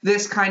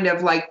this kind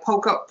of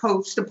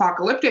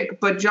post-apocalyptic,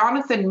 but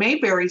Jonathan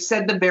Mayberry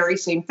said the very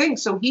same thing.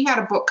 So he had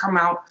a book come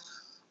out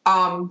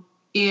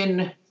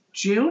in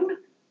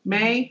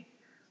May.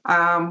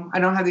 I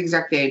don't have the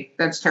exact date.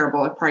 That's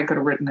terrible. I probably could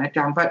have written that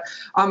down. But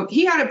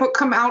he had a book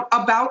come out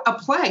about a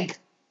plague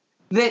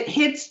that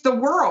hits the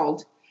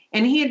world.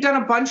 And he had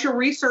done a bunch of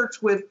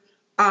research with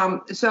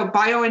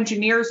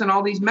bioengineers and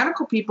all these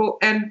medical people.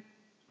 And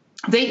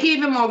they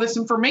gave him all this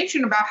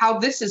information about how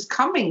this is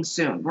coming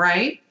soon,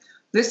 right?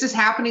 This is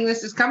happening.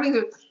 This is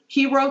coming.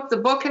 He wrote the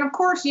book. And of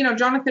course,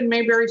 Jonathan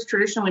Mayberry's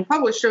traditionally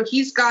published, so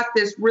he's got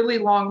this really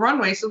long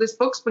runway. So this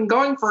book's been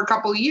going for a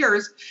couple of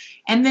years.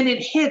 And then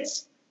it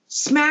hits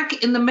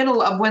smack in the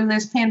middle of when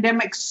this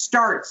pandemic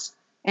starts.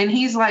 And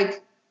he's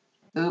like,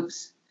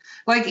 oops.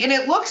 And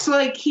it looks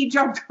like he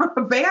jumped on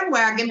a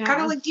bandwagon,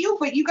 kind of like you,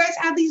 but you guys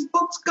had these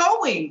books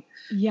going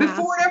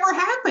before it ever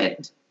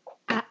happened.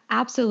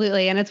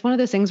 Absolutely. And it's one of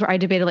those things where I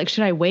debated,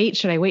 should I wait?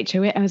 Should I wait?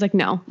 I was like,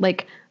 no,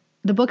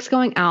 the book's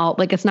going out.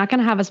 It's not going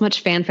to have as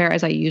much fanfare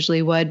as I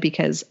usually would,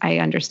 because I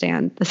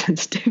understand the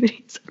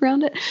sensitivities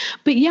around it.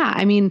 But yeah,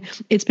 I mean,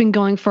 it's been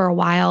going for a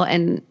while.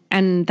 And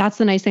that's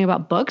the nice thing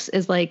about books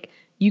is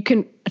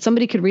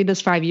somebody could read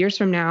this 5 years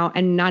from now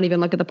and not even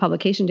look at the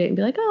publication date and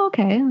be like, oh,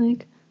 okay.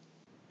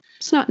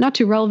 It's not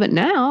too relevant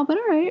now, but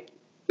all right.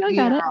 I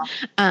got it.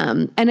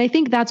 And I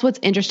think that's what's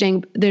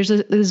interesting. There's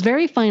this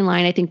very fine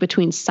line, I think,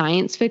 between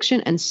science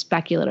fiction and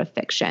speculative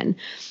fiction.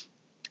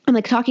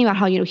 And talking about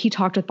how, he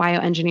talked with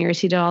bioengineers,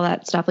 he did all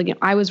that stuff.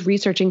 I was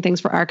researching things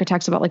for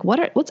architects about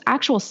what's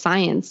actual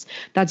science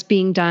that's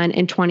being done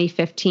in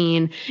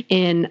 2015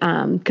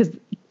 because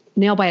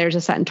Nailbiters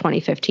is set in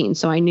 2015.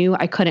 So I knew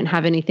I couldn't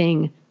have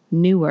anything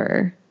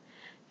newer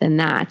than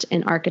that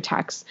in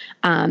architects.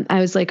 I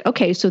was like,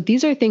 okay, so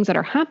these are things that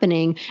are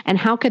happening, and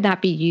how could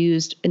that be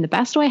used in the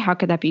best way? How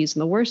could that be used in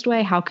the worst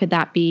way? How could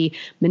that be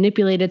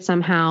manipulated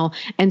somehow?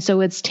 And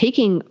so it's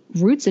taking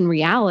roots in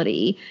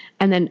reality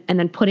and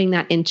then putting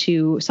that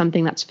into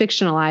something that's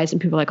fictionalized, and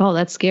people are like, oh,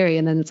 that's scary.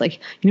 And then it's like,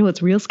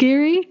 what's real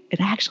scary?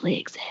 It actually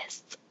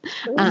exists.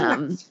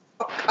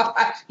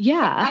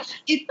 Yeah.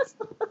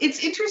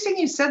 It's interesting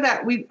you said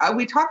that. We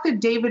talked to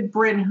David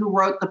Brin, who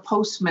wrote The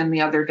Postman, the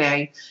other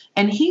day,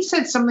 and he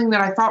said something that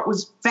I thought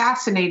was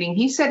fascinating.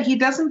 He said he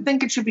doesn't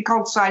think it should be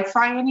called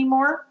sci-fi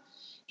anymore.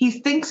 He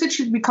thinks it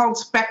should be called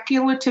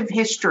speculative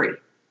history.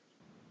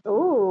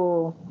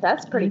 Ooh,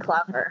 that's pretty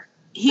clever.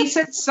 He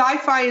said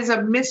sci-fi is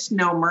a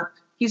misnomer.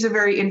 He's a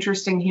very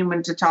interesting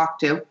human to talk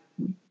to.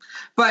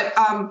 But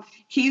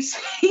he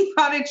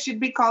thought it should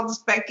be called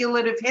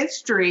speculative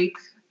history,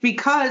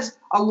 because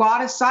a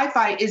lot of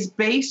sci-fi is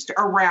based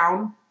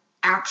around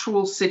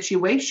actual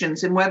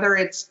situations, and whether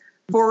it's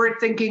forward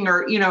thinking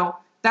or,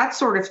 that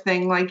sort of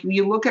thing.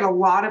 You look at a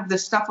lot of the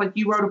stuff,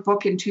 you wrote a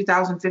book in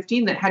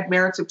 2015 that had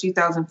merits of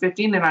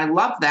 2015. And I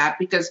love that,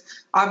 because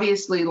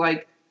obviously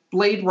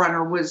Blade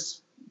Runner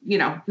was,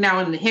 now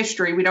in the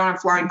history. We don't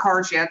have flying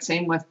cars yet.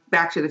 Same with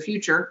Back to the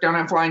Future. Don't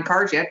have flying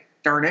cars yet.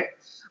 Darn it.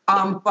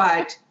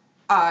 But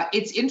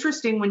it's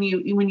interesting when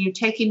you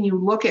take and you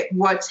look at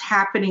what's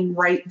happening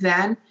right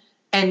then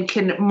and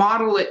can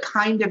model it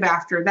kind of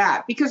after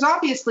that. Because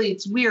obviously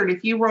it's weird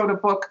if you wrote a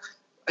book,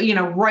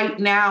 right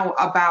now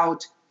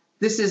about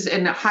this is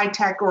in high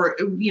tech, or,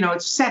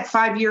 it's set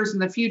 5 years in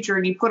the future,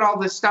 and you put all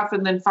this stuff,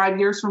 and then 5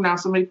 years from now,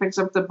 somebody picks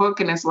up the book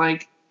and it's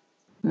like,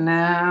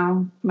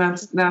 no,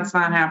 that's not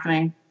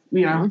happening,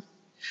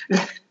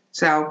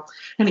 So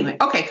anyway,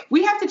 okay,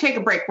 we have to take a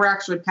break. We're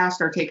actually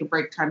past our take a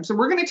break time. So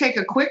we're going to take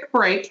a quick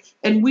break,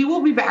 and we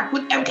will be back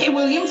with MK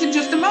Williams in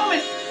just a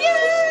moment.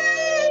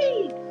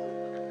 Yay!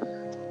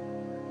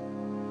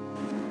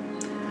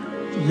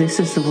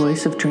 This is the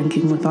voice of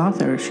Drinking with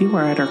Authors. You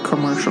are at our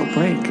commercial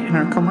break, and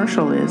our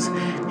commercial is,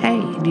 hey,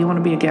 do you want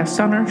to be a guest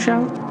on our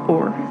show?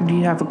 Or do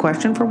you have a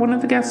question for one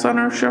of the guests on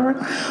our show?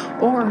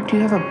 Or do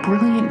you have a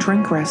brilliant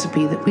drink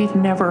recipe that we've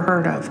never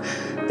heard of?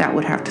 That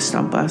would have to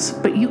stump us.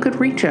 But you could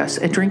reach us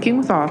at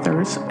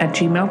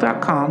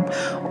drinkingwithauthors@gmail.com,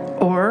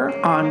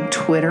 or on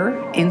Twitter,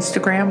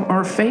 Instagram,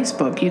 or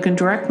Facebook. You can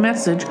direct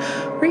message,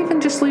 or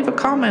even just leave a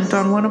comment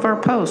on one of our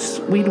posts.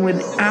 We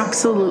would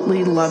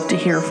absolutely love to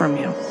hear from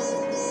you.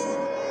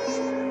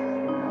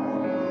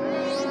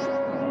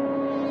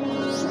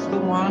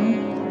 on.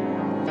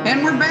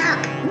 And we're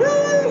back. Woo!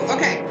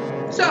 Okay.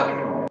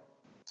 So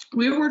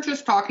we were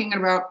just talking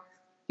about,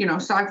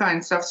 sci-fi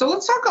and stuff. So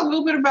let's talk a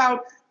little bit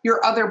about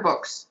your other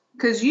books,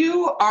 because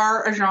you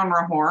are a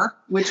genre whore,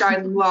 which I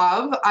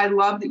love. I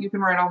love that you can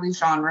write all these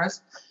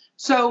genres.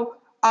 So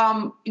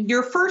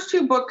your first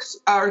two books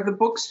are the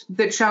books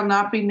that shall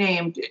not be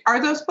named. Are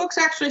those books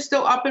actually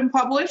still up and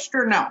published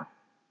or no?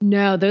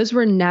 No, those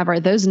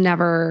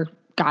never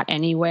got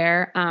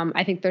anywhere.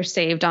 I think they're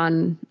saved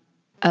on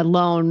a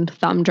lone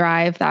thumb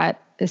drive that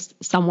is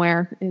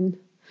somewhere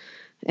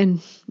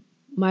in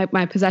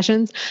my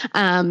possessions.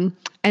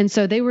 And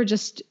so they were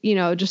just,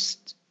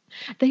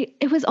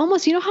 it was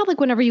almost, how like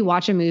whenever you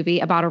watch a movie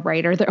about a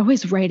writer, they're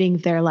always writing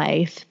their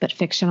life, but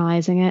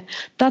fictionalizing it.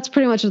 That's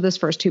pretty much what those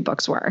first two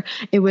books were.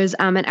 It was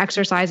an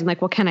exercise in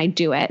like, well, can I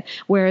do it?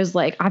 Whereas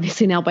like,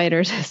 obviously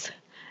Nailbiters is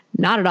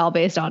not at all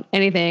based on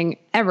anything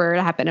ever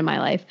to happen in my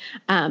life.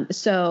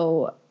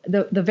 So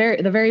the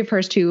very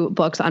first two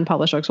books,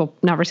 unpublished books, will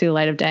never see the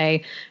light of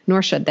day,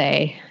 nor should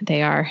they.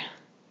 They are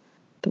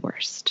the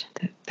worst.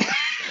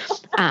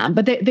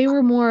 But they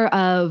were more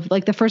of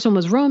like, the first one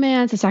was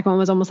romance. The second one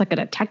was almost like a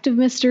detective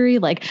mystery.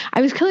 Like I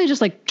was clearly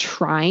just like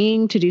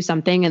trying to do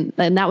something. And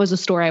that was a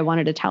story I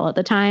wanted to tell at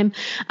the time.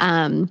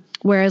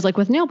 Whereas like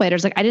with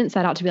Nailbiters, like I didn't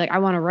set out to be like, I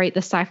want to write the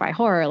sci-fi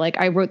horror. Like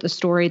I wrote the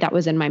story that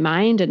was in my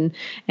mind. And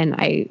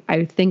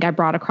I think I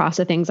brought across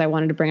the things I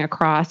wanted to bring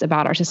across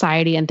about our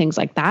society and things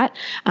like that.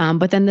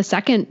 But then the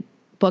second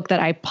book that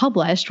I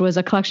published was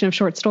a collection of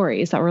short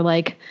stories that were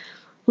like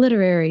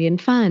literary and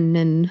fun.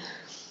 And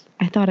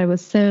I thought I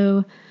was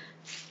so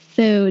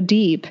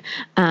deep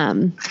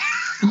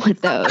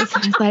with those. I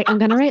was like, I'm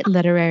going to write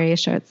literary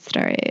short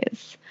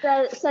stories.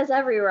 That says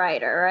every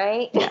writer,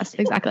 right? Yes,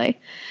 exactly.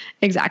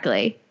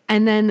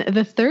 And then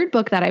the third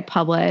book that I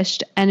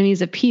published,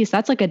 Enemies of Peace,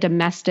 that's like a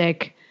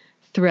domestic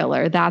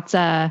thriller.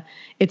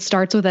 It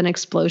starts with an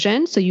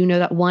explosion. So you know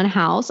that one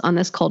house on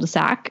this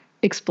cul-de-sac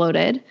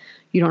exploded.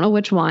 You don't know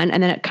which one.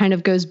 And then it kind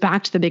of goes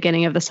back to the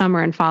beginning of the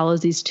summer and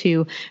follows these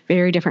two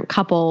very different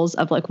couples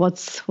of like,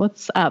 what's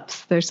up?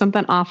 There's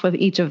something off with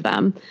each of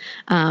them,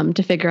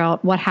 to figure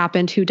out what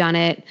happened, who done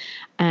it,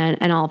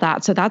 and all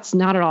that. So that's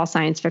not at all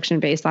science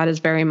fiction based. That is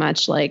very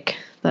much like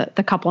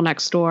the couple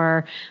next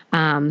door,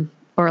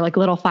 or like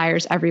Little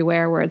Fires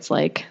Everywhere, where it's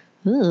like,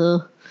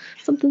 ooh,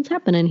 something's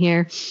happening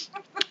here.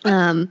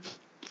 And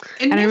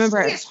I remember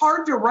it's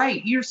hard to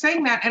write. You're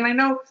saying that, and I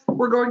know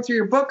we're going through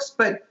your books,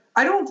 but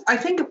I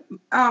think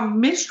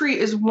mystery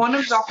is one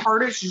of the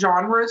hardest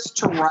genres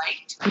to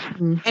write.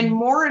 Mm-hmm. And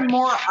more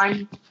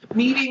I'm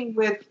meeting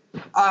with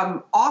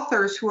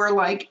authors who are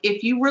like,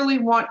 if you really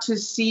want to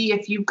see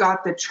if you've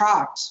got the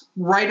chops,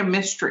 write a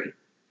mystery,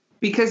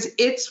 because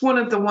it's one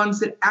of the ones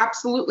that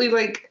absolutely,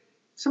 like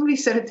somebody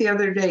said it the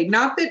other day,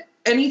 not that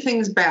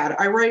anything's bad.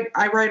 I write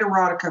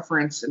erotica, for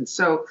instance.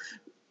 So,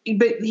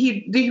 but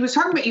he was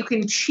talking about, you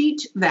can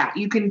cheat that.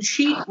 You can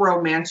cheat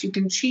romance. You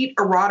can cheat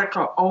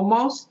erotica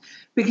almost,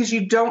 because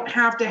you don't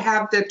have to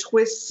have the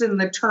twists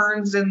and the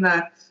turns and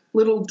the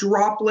little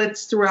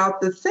droplets throughout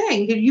the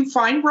thing. Did you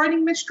find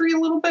writing mystery a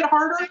little bit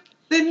harder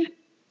than?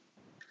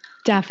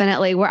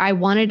 Definitely, where I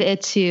wanted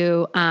it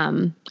to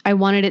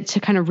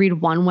kind of read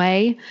one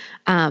way,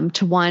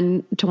 to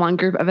one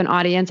group of an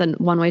audience and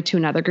one way to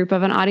another group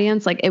of an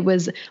audience. Like it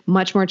was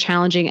much more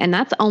challenging. And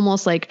that's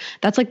almost like,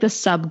 that's like the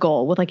sub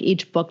goal with like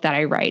each book that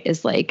I write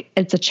is like,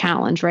 it's a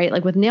challenge, right?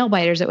 Like with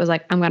Nailbiters, it was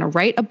like, I'm going to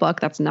write a book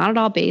that's not at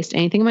all based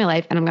anything in my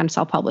life, and I'm going to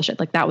self-publish it.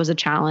 Like that was a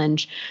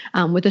challenge.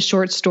 With the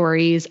short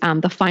stories,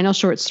 the final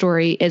short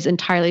story is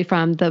entirely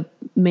from the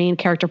main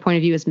character point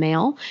of view as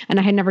male. And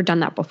I had never done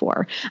that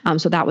before.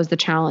 So that was the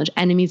challenge.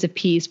 Enemies of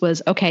Peace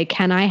was, okay,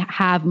 can I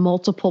have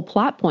multiple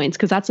plot points?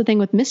 Because that's the thing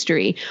with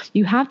mystery.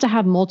 You have to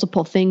have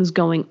multiple things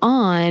going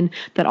on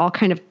that all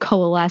kind of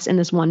coalesce in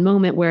this one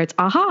moment where it's,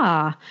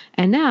 aha,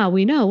 and now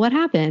we know what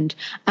happened.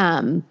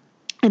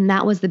 And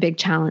that was the big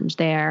challenge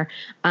there.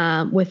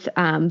 With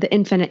the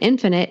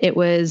Infinite, it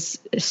was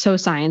so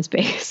science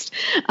based.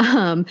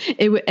 And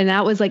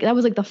that was like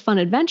the fun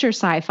adventure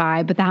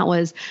sci-fi, but that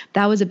was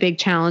a big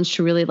challenge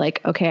to really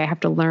like, okay, I have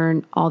to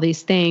learn all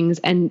these things,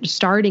 and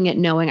starting it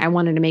knowing I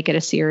wanted to make it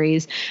a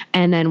series.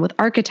 And then with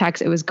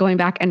Architects, it was going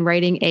back and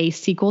writing a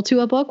sequel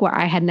to a book where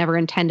I had never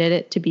intended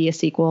it to be a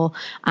sequel,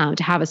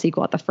 to have a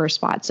sequel at the first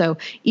spot. So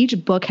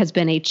each book has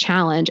been a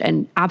challenge,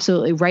 and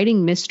absolutely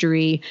writing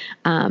mystery,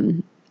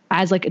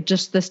 as like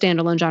just the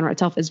standalone genre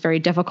itself is very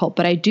difficult.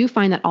 But I do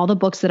find that all the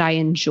books that I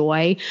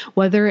enjoy,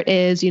 whether it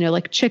is,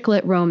 like chick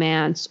lit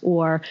romance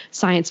or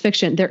science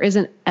fiction, there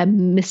isn't a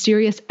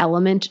mysterious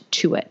element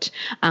to it.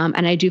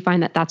 And I do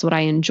find that that's what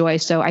I enjoy.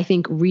 So I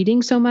think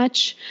reading so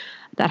much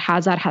that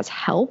has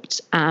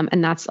helped.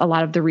 And that's a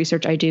lot of the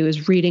research I do,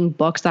 is reading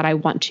books that I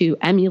want to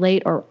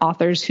emulate or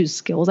authors whose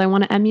skills I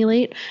want to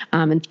emulate,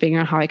 and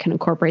figuring out how I can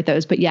incorporate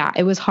those. But yeah,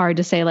 it was hard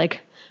to say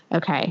like,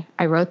 okay,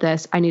 I wrote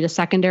this. I need a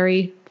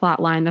secondary plot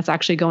line that's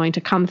actually going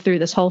to come through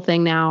this whole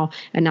thing now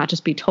and not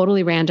just be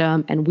totally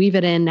random, and weave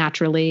it in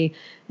naturally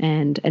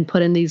and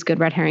put in these good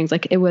red herrings.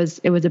 Like it was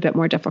a bit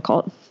more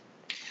difficult.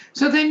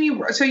 So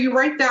you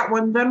write that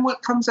one, then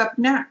what comes up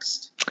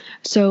next?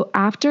 So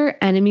after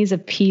Enemies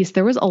of Peace,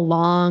 there was a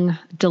long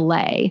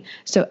delay.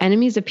 So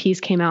Enemies of Peace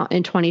came out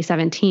in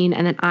 2017,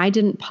 and then I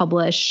didn't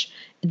publish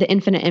The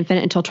Infinite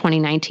until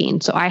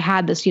 2019. So I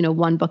had this,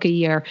 one book a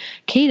year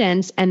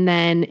cadence. And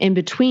then in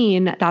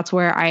between, that's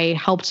where I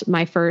helped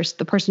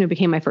the person who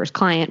became my first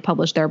client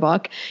publish their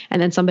book.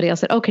 And then somebody else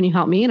said, "Oh, can you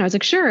help me?" And I was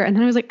like, "Sure." And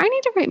then I was like, "I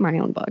need to write my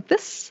own book.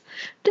 This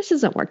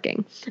isn't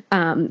working."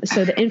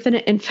 So The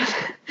Infinite,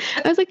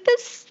 I was like,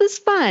 this is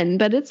fun,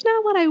 but it's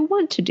not what I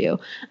want to do.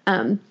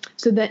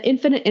 So The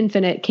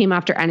Infinite came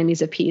after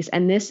Enemies of Peace.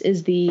 And this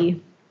is the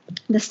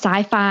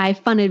sci-fi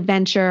fun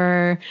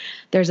adventure.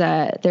 There's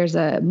a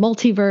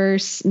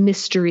multiverse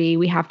mystery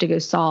we have to go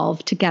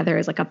solve together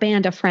as like a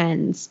band of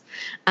friends.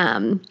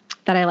 That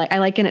I like. I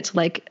liken it to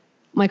like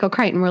Michael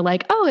Crichton. We're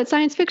like, oh, it's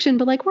science fiction,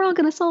 but like we're all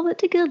gonna solve it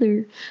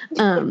together.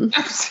 So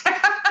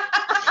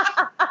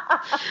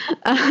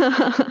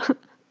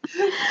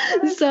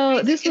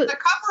the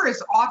cover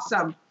is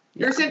awesome.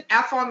 There's an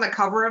F on the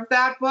cover of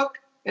that book,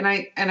 and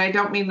I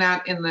don't mean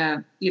that in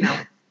the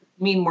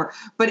mean more,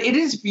 but it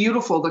is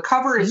beautiful. The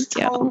cover is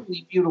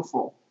totally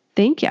beautiful.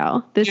 Thank you.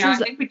 I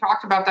think we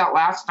talked about that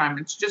last time.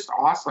 It's just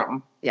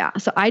awesome. Yeah.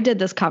 So I did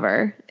this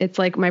cover. It's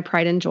like my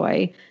pride and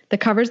joy. The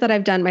covers that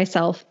I've done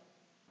myself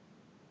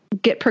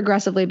get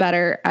progressively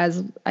better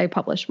as I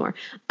publish more.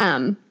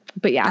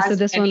 But yeah, so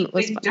this one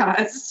was fun.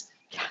 Does.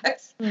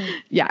 Yes.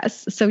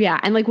 Yes. So yeah.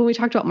 And like when we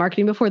talked about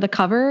marketing before, the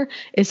cover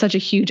is such a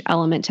huge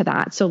element to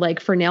that. So like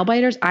for Nail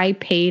Biters, I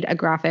paid a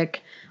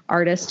graphic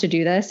artist to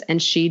do this,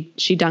 and she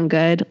done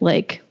good.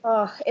 Like,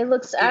 oh, it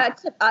looks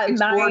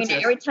Marion,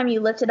 every time you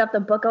lifted up the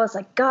book, I was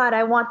like, God,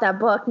 I want that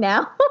book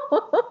now.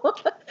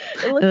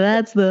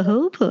 That's the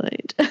whole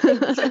point.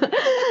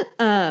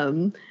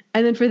 And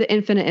then for The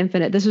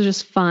Infinite, this was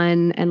just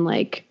fun and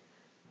like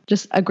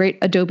just a great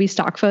Adobe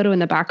stock photo in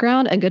the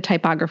background and good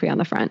typography on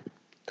the front.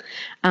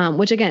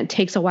 Which again,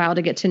 takes a while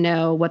to get to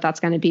know what that's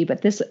going to be,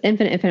 but this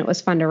Infinite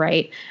was fun to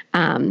write.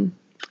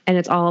 And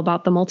it's all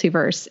about the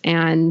multiverse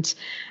and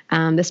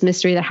this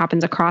mystery that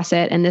happens across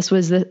it. And this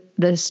was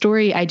the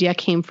story idea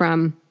came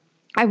from,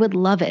 I would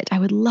love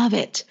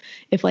it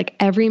if like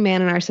every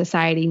man in our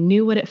society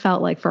knew what it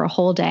felt like for a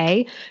whole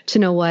day to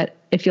know what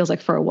it feels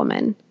like for a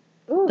woman.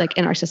 Ooh. Like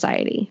in our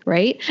society,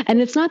 right?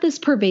 And it's not this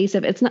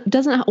pervasive.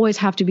 Doesn't always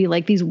have to be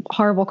like these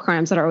horrible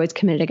crimes that are always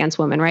committed against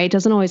women, right? It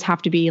doesn't always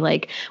have to be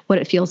like what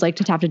it feels like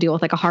to have to deal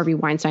with like a Harvey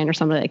Weinstein or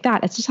something like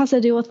that. It just has to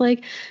deal with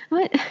like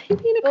what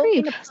being a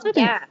creep.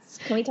 Gas.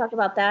 Can we talk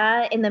about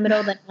that in the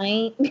middle of the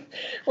night?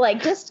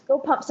 Like just go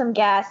pump some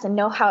gas and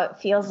know how it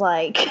feels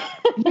like.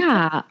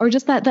 Yeah, or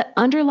just that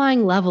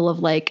underlying level of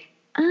like.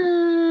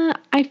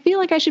 I feel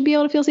like I should be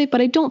able to feel safe,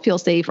 but I don't feel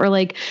safe, or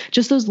like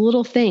just those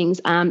little things.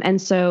 And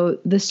so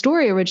the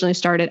story originally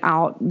started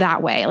out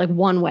that way, like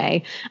one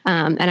way.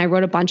 And I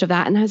wrote a bunch of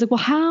that, and I was like,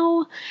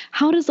 well,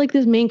 how does like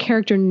this main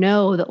character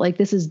know that like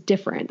this is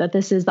different, that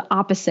this is the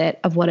opposite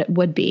of what it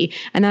would be?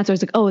 And that's where I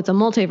was like, oh, it's a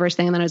multiverse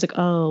thing. And then I was like,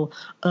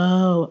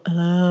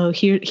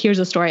 here's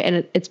a story.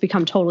 And it's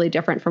become totally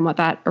different from what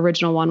that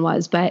original one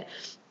was. But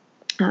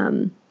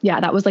yeah,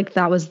 that was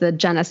the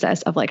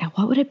genesis of like,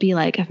 what would it be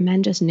like if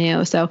men just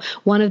knew? So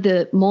one of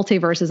the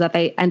multiverses that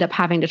they end up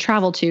having to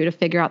travel to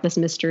figure out this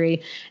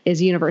mystery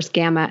is Universe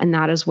Gamma. And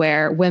that is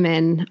where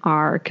women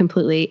are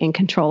completely in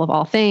control of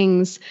all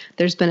things.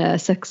 There's been a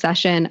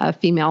succession of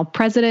female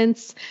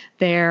presidents.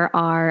 There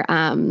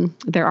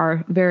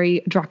are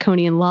very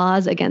draconian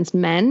laws against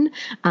men.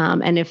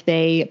 And if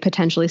they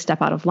potentially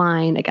step out of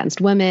line against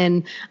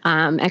women,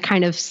 and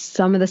kind of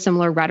some of the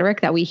similar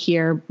rhetoric that we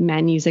hear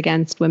men use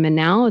against women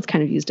now, it's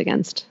kind of used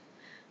against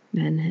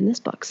men in this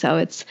book. So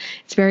it's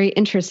very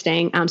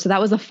interesting. So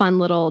that was a fun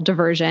little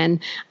diversion.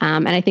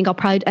 And I think I'll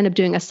probably end up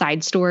doing a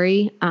side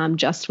story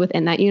just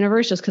within that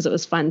universe, just because it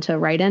was fun to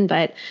write in.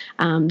 But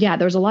yeah,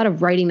 there was a lot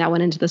of writing that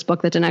went into this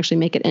book that didn't actually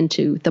make it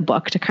into the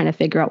book to kind of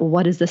figure out, well,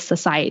 what is this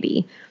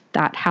society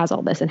that has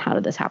all this and how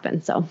did this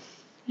happen? So,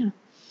 yeah.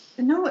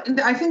 No,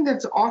 I think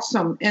that's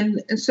awesome.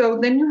 And so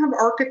then you have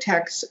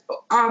Architects.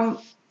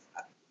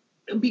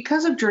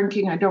 Because of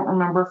drinking, I don't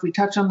remember if we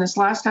touched on this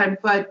last time,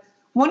 but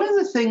one of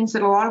the things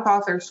that a lot of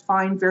authors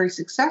find very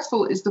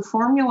successful is the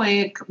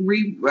formulaic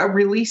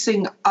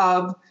releasing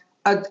of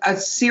a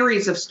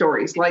series of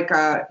stories, like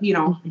a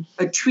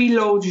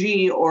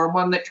trilogy, or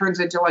one that turns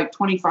into like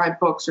 25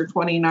 books or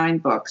 29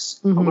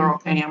 books. Mm-hmm. Laurell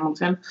K.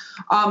 Hamilton.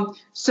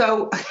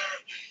 So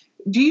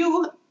do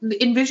you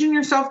envision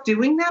yourself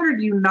doing that, or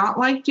do you not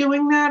like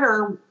doing that?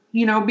 Or,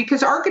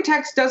 because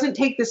Architects doesn't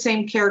take the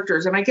same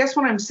characters. And I guess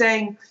what I'm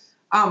saying,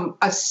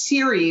 a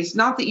series,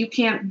 not that you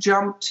can't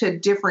jump to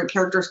different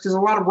characters, because a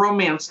lot of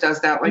romance does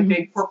that. Like, mm-hmm. They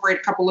incorporate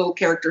a couple little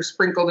characters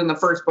sprinkled in the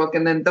first book,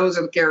 and then those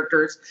are the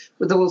characters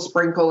with a little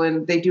sprinkle,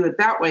 and they do it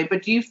that way.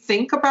 But do you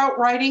think about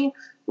writing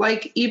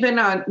like even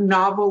a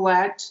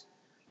novelette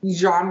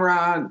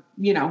genre,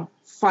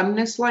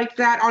 funness like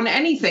that on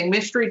anything,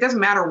 mystery? It doesn't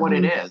matter what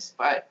it is,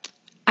 but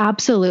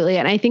Absolutely.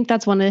 And I think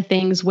that's one of the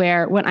things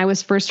where when I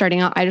was first starting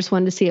out, I just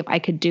wanted to see if I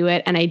could do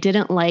it. And I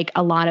didn't like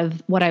a lot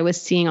of what I was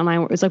seeing online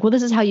where it was like, well,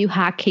 this is how you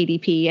hack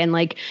KDP. And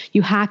like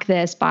you hack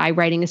this by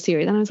writing a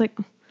series. And I was like,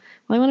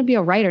 well, I want to be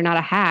a writer, not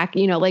a hack,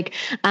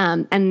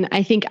 and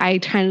I think I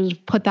kind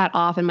of put that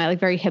off in my like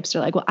very hipster,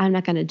 like, well, I'm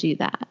not going to do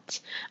that.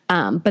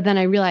 But then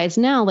I realized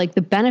now like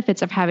the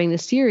benefits of having the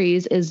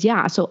series is,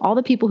 so all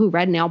the people who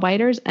read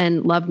Nailbiters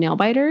and love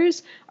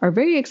Nailbiters are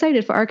very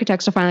excited for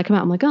Architects to finally come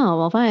out. I'm like, oh,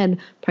 well, if I had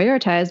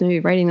prioritized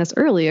maybe writing this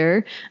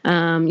earlier,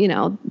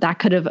 that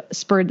could have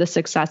spurred the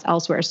success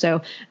elsewhere.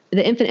 So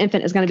The Infinite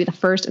Infant is going to be the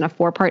first in a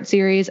 4-part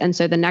series. And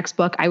so the next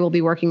book I will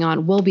be working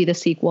on will be the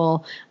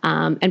sequel,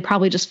 and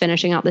probably just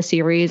finishing out the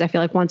series. I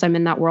feel like once I'm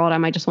in that world, I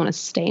might just want to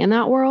stay in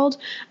that world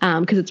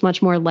because it's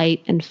much more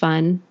light and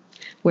fun.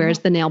 Whereas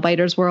the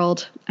Nailbiters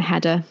world, I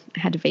had to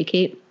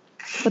vacate.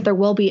 But there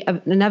will be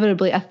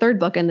inevitably a 3rd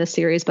book in this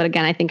series. But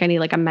again, I think I need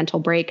like a mental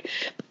break.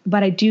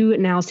 But I do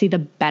now see the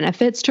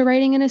benefits to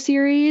writing in a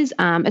series,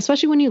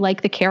 especially when you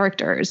like the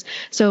characters.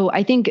 So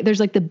I think there's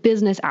like the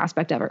business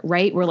aspect of it,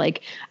 right? Where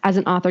like as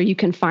an author, you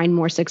can find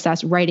more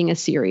success writing a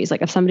series.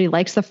 Like if somebody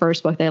likes the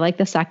 1st book, they like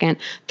the 2nd,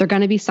 they're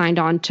going to be signed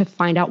on to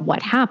find out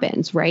what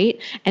happens, right?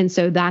 And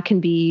so that can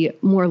be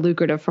more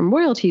lucrative from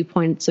royalty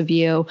points of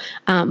view.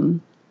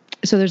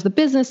 So there's the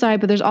business side,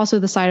 but there's also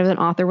the side of an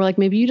author where like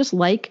maybe you just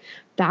like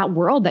that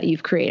world that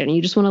you've created and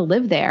you just want to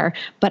live there.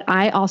 But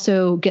I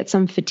also get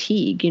some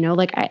fatigue,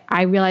 like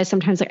I realize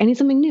sometimes like I need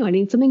something new. I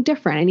need something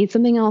different. I need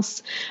something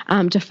else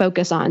to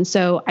focus on.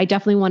 So I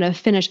definitely want to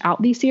finish out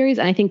these series.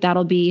 And I think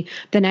that'll be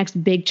the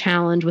next big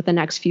challenge with the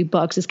next few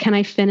books is, can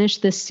I finish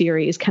this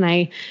series? Can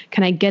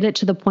I get it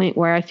to the point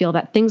where I feel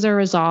that things are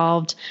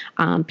resolved?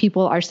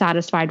 People are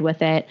satisfied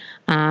with it.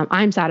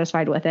 I'm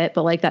satisfied with it,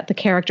 but like that the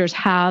characters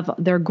have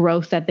their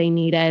growth that they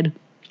needed,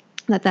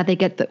 that they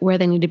get where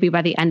they need to be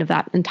by the end of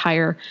that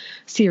entire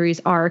series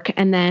arc.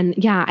 And then,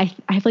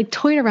 I've like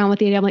toyed around with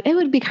the idea. I'm like, it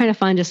would be kind of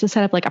fun just to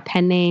set up like a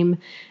pen name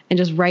and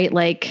just write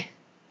like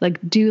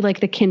do like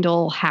the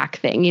Kindle hack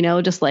thing,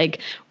 just like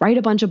write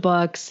a bunch of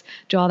books,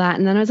 do all that.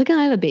 And then I was like,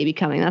 I have a baby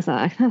coming. That's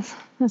not going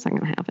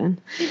to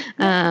happen.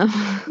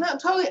 No,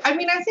 totally. I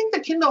mean, I think the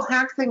Kindle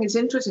hack thing is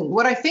interesting.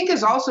 What I think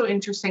is also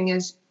interesting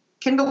is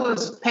Kindle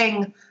is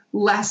paying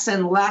less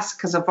and less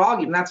because of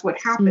volume. That's what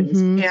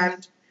happens. Mm-hmm.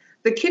 And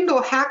the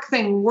Kindle hack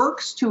thing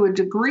works to a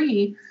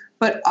degree,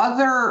 but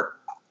other,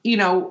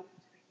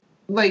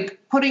 like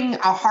putting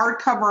a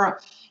hardcover,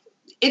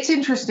 it's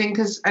interesting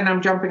because, and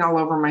I'm jumping all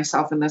over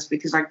myself in this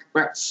because I've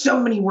got so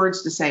many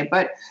words to say,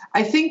 but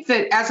I think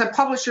that as a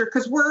publisher,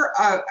 because we're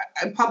a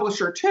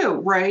publisher too,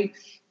 right?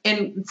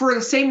 And for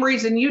the same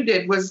reason you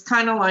did was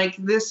kind of like,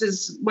 this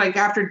is like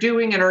after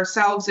doing it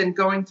ourselves and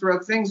going through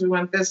other things, we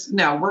went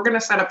we're going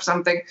to set up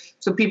something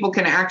so people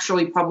can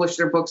actually publish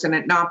their books and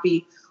it not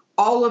be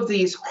all of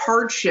these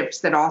hardships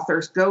that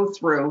authors go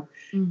through.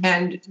 Mm-hmm.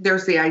 And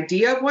there's the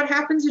idea of what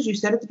happens, as you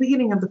said at the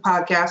beginning of the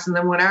podcast, and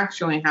then what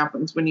actually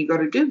happens when you go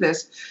to do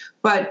this.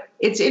 But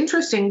it's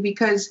interesting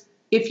because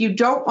if you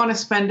don't want to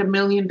spend $1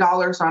 million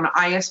on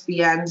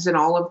ISBNs and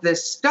all of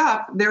this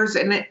stuff, there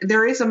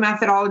is a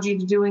methodology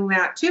to doing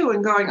that too,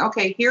 and going,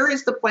 okay, here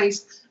is the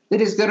place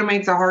that is going to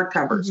make the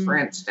hardcovers, mm-hmm. for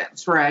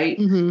instance, right?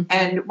 Mm-hmm.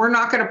 And we're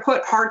not going to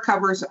put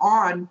hardcovers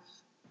on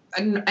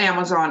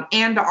Amazon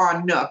and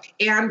on Nook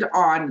and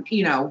on,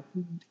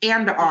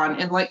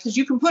 and like, because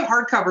you can put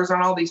hardcovers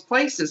on all these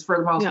places for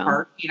the most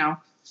part,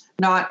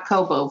 not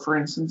Kobo, for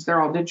instance, they're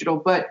all digital,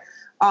 but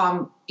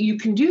you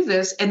can do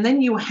this, and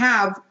then you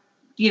have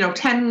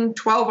 10,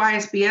 12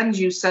 ISBNs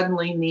you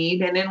suddenly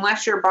need. And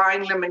unless you're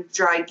buying them in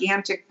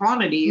gigantic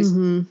quantities,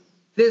 mm-hmm.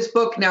 this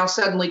book now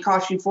suddenly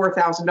costs you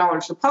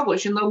 $4,000 to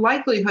publish. And the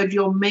likelihood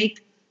you'll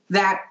make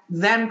that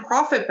then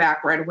profit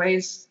back right away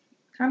is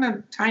kind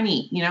of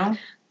tiny,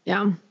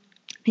 Yeah.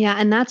 Yeah.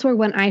 And that's where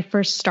when I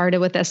first started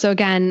with this. So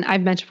again,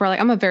 I've mentioned before, like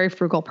I'm a very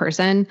frugal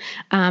person.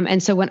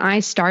 And so when I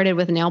started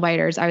with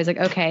Nailbiters, I was like,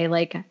 okay,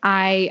 like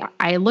I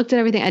looked at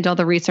everything, I did all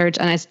the research,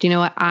 and I said, you know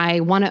what, I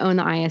want to own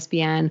the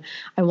ISBN.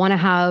 I want to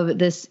have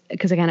this,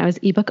 because again, I was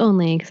ebook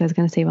only because I was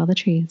going to save all the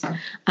trees.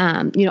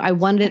 I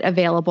wanted it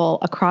available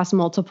across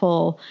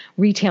multiple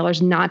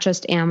retailers, not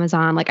just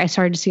Amazon. Like I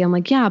started to see, I'm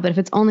like, yeah, but if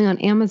it's only on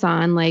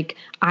Amazon, like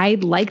I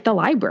like the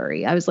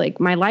library. I was like,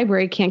 my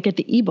library can't get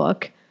the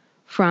ebook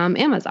from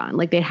Amazon.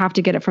 Like they have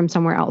to get it from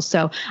somewhere else.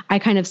 So I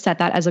kind of set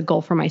that as a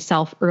goal for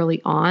myself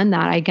early on,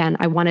 that again,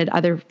 I wanted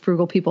other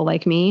frugal people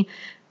like me.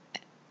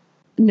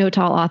 Note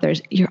to all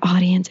authors, your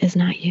audience is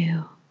not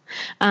you.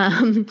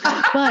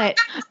 But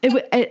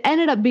it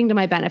ended up being to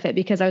my benefit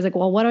because I was like,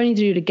 well, what do I need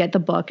to do to get the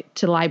book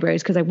to the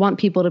libraries? Because I want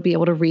people to be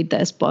able to read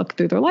this book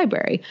through their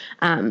library.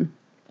 And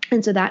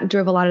so that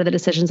drove a lot of the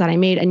decisions that I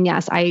made. And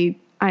yes, I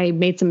I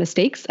made some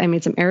mistakes. I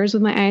made some errors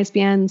with my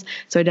ISBNs.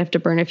 So I'd have to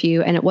burn a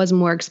few, and it was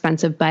more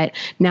expensive. But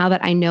now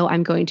that I know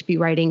I'm going to be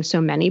writing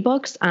so many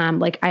books,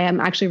 like I am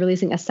actually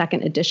releasing a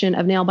second edition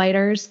of Nail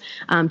Biters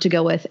to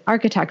go with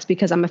Architects,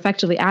 because I'm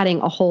effectively adding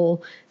a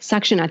whole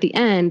section at the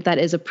end that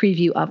is a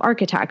preview of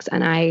Architects.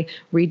 And I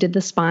redid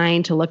the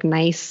spine to look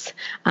nice.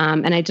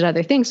 And I did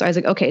other things. So I was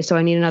like, okay, so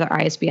I need another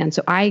ISBN.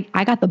 So I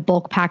got the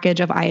bulk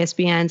package of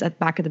ISBNs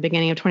back at the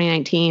beginning of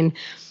 2019,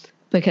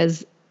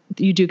 because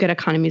you do get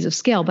economies of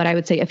scale. But I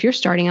would say if you're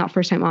starting out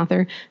first-time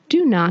author,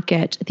 do not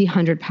get the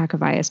 100 pack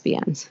of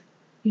ISBNs.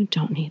 You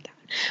don't need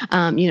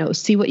that.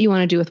 See what you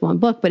want to do with one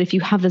book. But if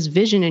you have this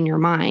vision in your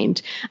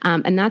mind,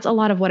 and that's a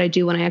lot of what I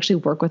do when I actually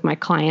work with my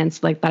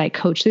clients, like that I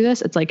coach through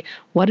this, it's like,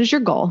 what is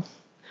your goal?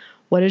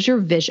 What is your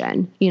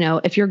vision?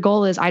 If your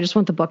goal is, I just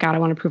want the book out, I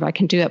want to prove I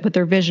can do it. But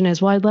their vision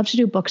is, well, I'd love to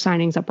do book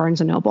signings at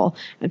Barnes & Noble.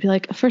 I'd be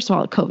like, first of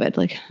all, COVID,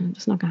 like,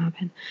 it's not going to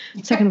happen.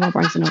 Second of all,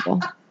 Barnes &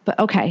 Noble. But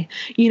okay,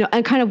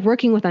 and kind of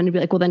working with them to be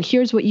like, well, then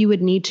here's what you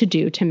would need to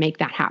do to make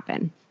that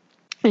happen.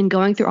 And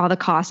going through all the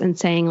costs and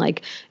saying,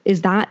 like,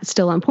 is that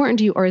still important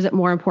to you? Or is it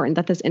more important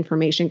that this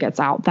information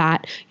gets out,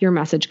 that your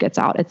message gets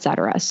out, et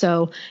cetera?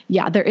 So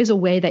yeah, there is a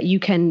way that you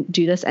can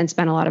do this and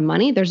spend a lot of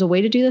money. There's a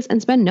way to do this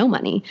and spend no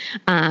money.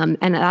 And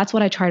that's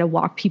what I try to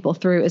walk people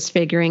through, is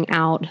figuring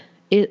out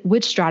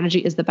which strategy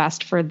is the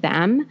best for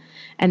them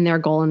and their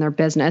goal in their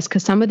business.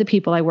 Because some of the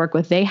people I work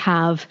with, they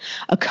have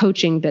a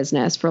coaching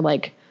business for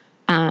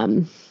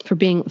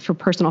for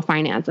personal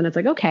finance. And it's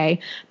like, okay,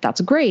 that's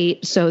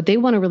great. So they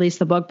want to release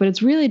the book, but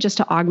it's really just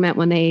to augment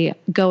when they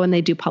go and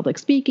they do public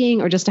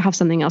speaking, or just to have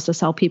something else to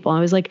sell people.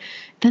 I was like,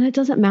 then it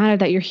doesn't matter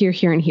that you're here,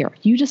 here, and here.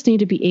 You just need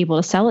to be able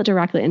to sell it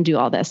directly and do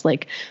all this.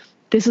 Like,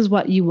 this is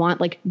what you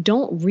want. Like,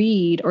 don't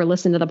read or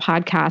listen to the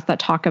podcasts that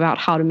talk about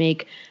how to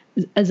make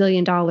 $1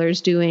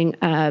 zillion doing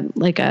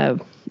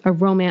a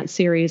romance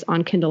series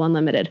on Kindle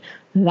Unlimited.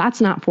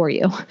 That's not for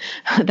you.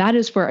 That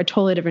is for a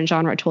totally different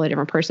genre, a totally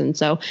different person.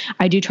 So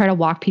I do try to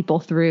walk people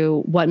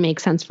through what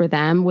makes sense for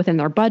them within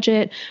their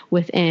budget,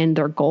 within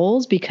their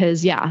goals,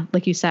 because yeah,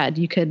 like you said,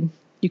 you could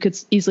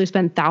easily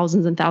spend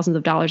thousands and thousands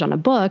of dollars on a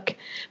book,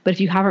 but if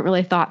you haven't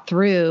really thought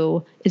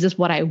through, is this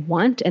what I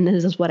want and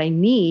this is what I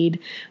need,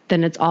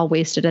 then it's all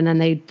wasted. And then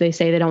they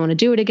say they don't want to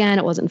do it again.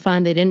 It wasn't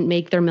fun. They didn't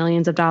make their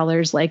millions of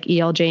dollars like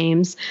E.L.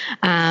 James,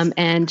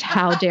 and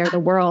how dare the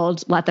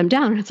world let them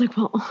down. And it's like,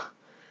 well,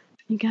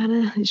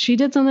 she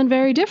did something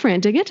very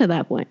different to get to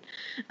that point.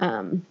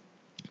 So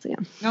yeah.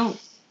 No,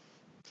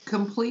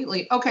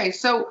 completely. Okay.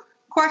 So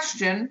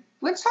question,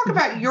 let's talk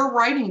about your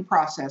writing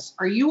process.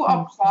 Are you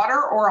a plotter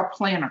or a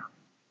planner?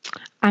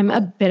 I'm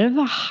a bit of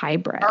a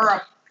hybrid. Or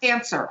a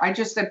pantser. I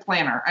just said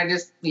planner.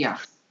 Yeah.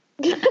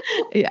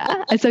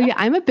 Yeah. So yeah,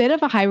 I'm a bit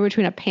of a hybrid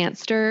between a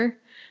pantster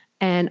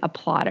and a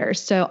plotter.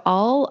 So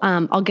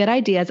I'll get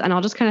ideas and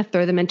I'll just kind of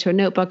throw them into a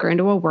notebook or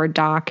into a Word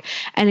doc.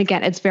 And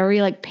again, it's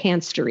very like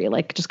pantstery,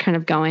 like just kind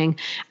of going.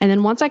 And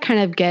then once I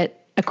kind of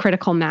get a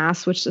critical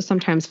mass, which is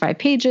sometimes 5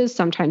 pages,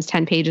 sometimes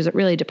 10 pages, it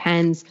really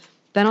depends.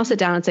 Then I'll sit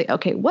down and say,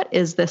 okay, what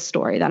is this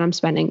story that I'm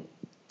spending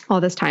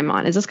all this time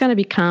on? Is this going to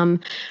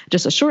become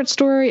just a short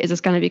story? Is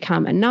this going to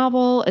become a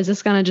novel? Is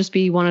this going to just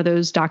be one of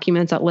those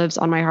documents that lives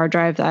on my hard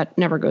drive that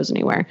never goes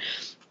anywhere?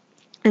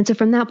 And so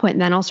from that point,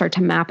 then I'll start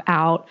to map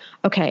out,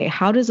 okay,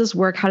 how does this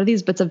work? How do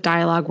these bits of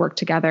dialogue work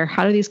together?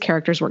 How do these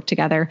characters work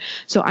together?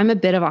 So I'm a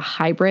bit of a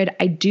hybrid.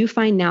 I do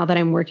find now that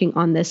I'm working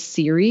on this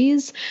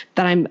series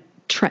that I'm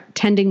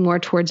tending more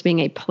towards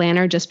being a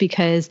planner, just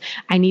because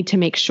I need to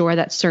make sure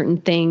that certain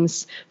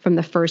things from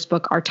the first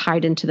book are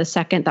tied into the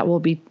second, that will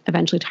be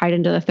eventually tied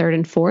into the third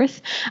and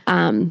fourth.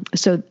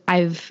 So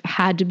I've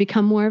had to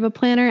become more of a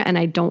planner, and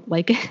I don't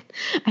like it.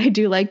 I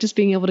do like just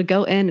being able to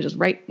go in and just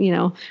write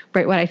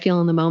what I feel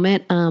in the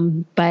moment.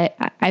 But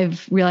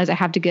I've realized I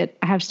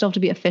still have to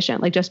be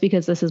efficient. Like, just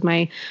because this is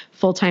my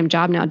full-time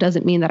job now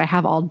doesn't mean that I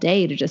have all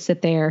day to just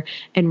sit there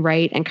and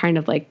write and kind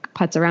of like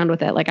putz around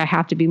with it. Like, I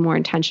have to be more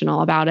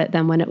intentional about it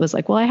than when it was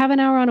like, well, I have an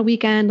hour on a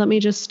weekend, let me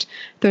just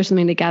throw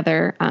something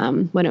together.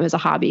 When it was a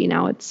hobby,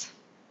 now it's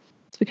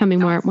becoming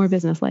more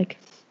business-like.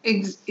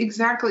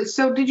 Exactly.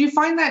 So did you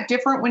find that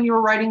different when you were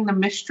writing the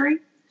mystery?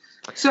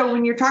 So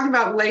when you're talking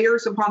about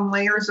layers upon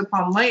layers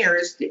upon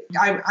layers,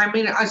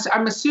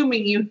 I'm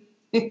assuming you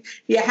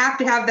have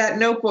to have that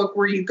notebook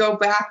where you go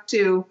back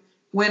to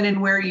when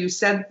and where you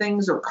said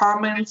things or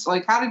comments.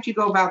 Like, how did you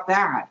go about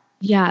that?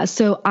 Yeah.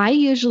 So I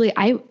usually,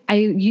 I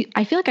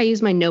feel like I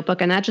use my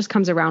notebook, and that just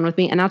comes around with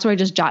me, and that's where I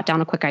just jot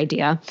down a quick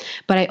idea.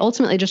 But I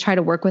ultimately just try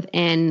to work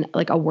within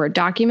like a Word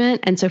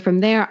document. And so from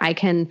there I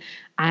can,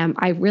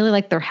 I really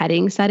like their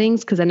heading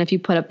settings, because then if you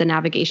put up the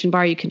navigation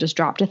bar, you can just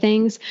drop to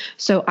things.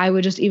 So I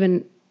would just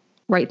even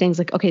write things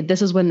like, okay,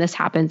 this is when this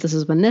happens. This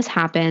is when this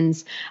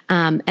happens.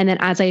 And then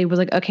as I was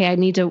like, okay, I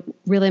need to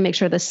really make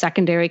sure the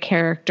secondary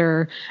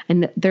character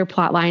and their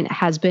plot line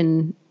has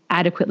been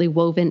adequately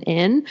woven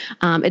in.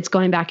 It's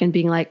going back and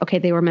being like, okay,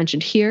 they were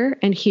mentioned here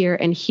and here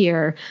and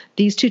here.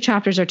 These 2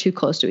 chapters are too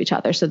close to each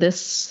other. So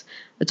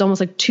it's almost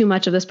like too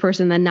much of this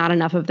person, then not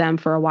enough of them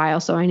for a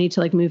while. So I need to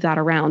like move that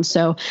around.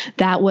 So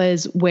that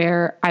was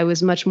where I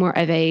was much more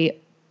of a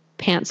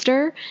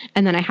pantser,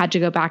 and then I had to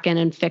go back in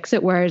and fix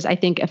it. Whereas I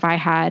think if I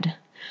had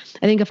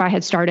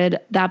started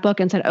that book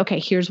and said, okay,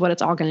 here's what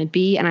it's all going to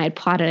be, and I had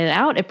plotted it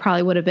out, it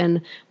probably would have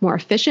been more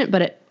efficient,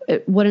 but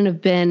it wouldn't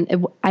have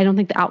been, I don't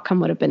think the outcome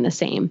would have been the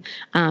same.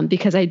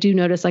 Because I do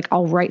notice, like,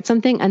 I'll write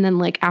something and then,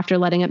 like, after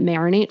letting it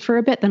marinate for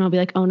a bit, then I'll be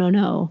like, oh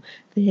no,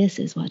 this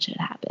is what should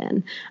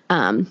happen.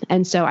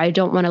 And so I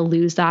don't want to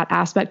lose that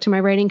aspect to my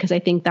writing, because I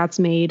think that's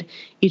made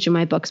each of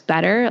my books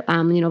better.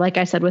 Like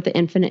I said, with the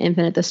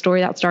Infinite, the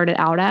story that started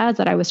out as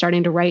that I was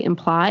starting to write and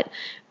plot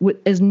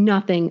is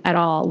nothing at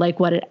all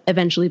like what it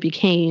eventually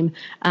became.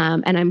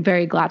 And I'm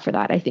very glad for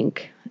that. I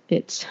think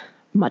it's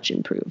much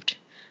improved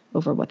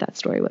over what that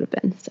story would have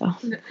been. So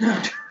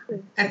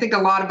I think a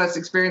lot of us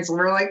experience it.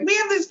 We're like, we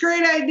have this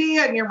great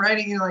idea, and you're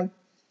writing, you're like,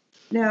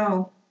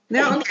 no,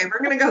 okay,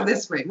 we're gonna go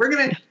this way. We're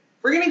gonna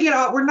get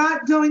out. We're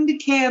not going to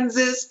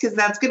Kansas because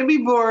that's gonna be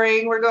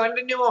boring. We're going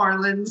to New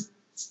Orleans.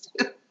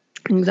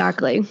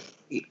 Exactly.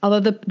 Although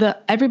the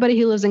everybody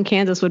who lives in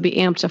Kansas would be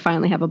amped to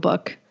finally have a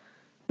book.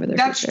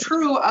 That's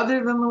true,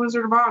 other than The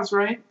Wizard of Oz,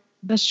 right?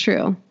 That's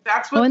true.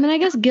 That's what. And then I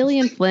guess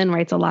Gillian Flynn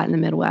writes a lot in the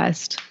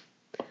Midwest.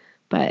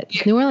 But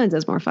New Orleans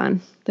is more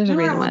fun. There's a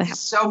reason why they have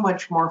so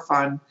much more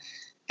fun.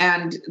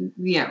 And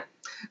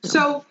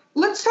so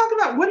let's talk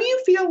about, what do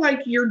you feel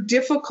like your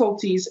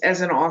difficulties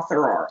as an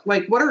author are?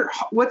 Like,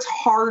 what's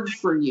hard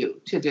for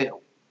you to do?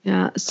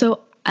 Yeah.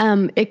 So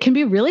it can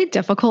be really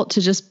difficult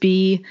to just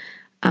be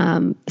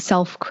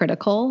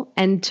self-critical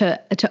and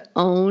to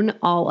own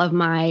all of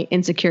my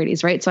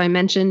insecurities, right? So I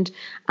mentioned,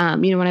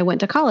 when I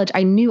went to college,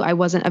 I knew I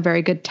wasn't a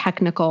very good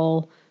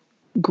technical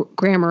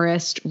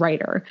grammarist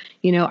writer.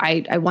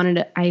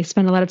 I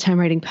spent a lot of time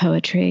writing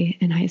poetry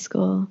in high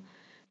school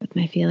with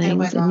my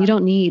feelings, and you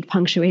don't need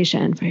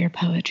punctuation for your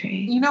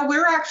poetry.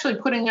 We're actually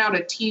putting out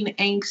a teen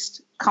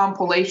angst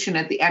compilation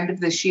at the end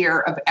of this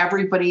year of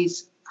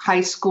everybody's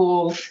high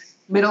school,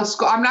 middle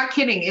school. I'm not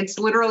kidding. It's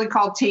literally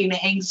called Teen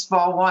Angst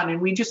Vol 1.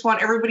 And we just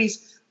want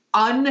everybody's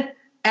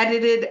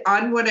unedited,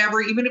 whatever,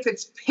 even if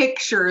it's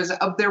pictures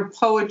of their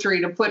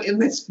poetry, to put in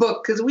this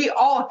book, because we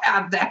all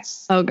have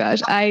this. Oh gosh.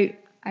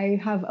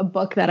 I have a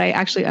book that I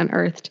actually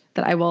unearthed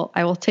that I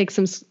will take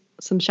some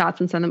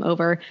shots and send them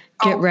over.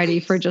 Get ready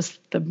for just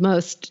the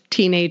most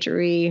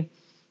teenagery,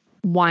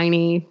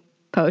 whiny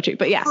poetry.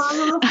 But yeah.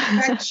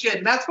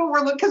 Perfection. That's what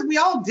we're looking, because we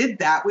all did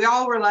that. We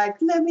all were like,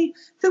 the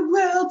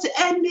world's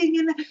ending,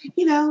 and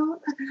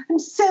I'm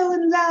so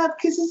in love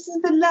because this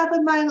is the love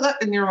of my life.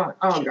 And you're like,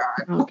 oh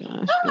God. Oh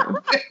gosh. No.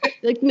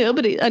 Like,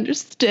 nobody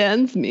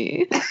understands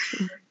me.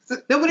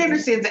 Nobody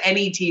understands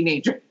any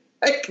teenager.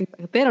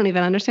 They don't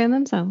even understand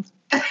themselves.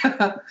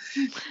 But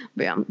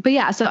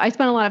yeah, so I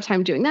spent a lot of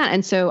time doing that.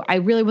 And so I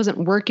really wasn't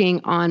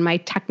working on my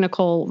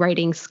technical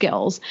writing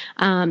skills.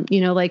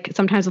 Like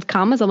sometimes with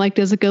commas, I'm like,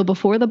 does it go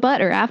before the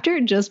but or after?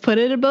 Just put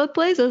it in both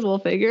places. We'll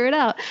figure it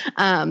out.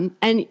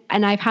 And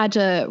I've had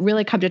to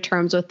really come to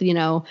terms with,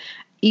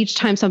 each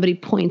time somebody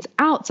points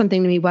out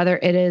something to me, whether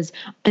it is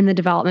in the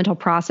developmental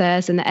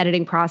process, in the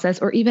editing process,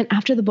 or even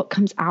after the book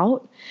comes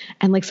out,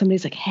 and like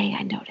somebody's like, hey,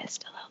 I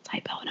noticed a little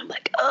typo. And I'm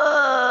like,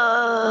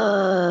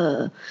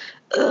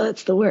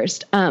 it's the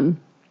worst.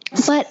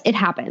 But it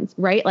happens,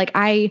 right? Like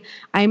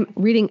I'm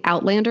reading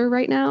Outlander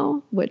right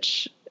now,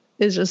 which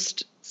is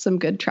just some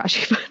good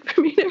trashy fun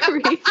for me to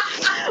read.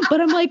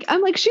 But I'm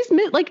like,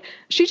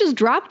 she just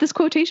dropped this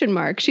quotation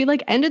mark. She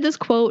like ended this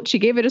quote. She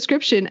gave a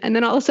description, and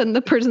then all of a sudden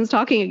the person's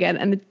talking again,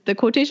 and the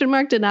quotation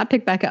mark did not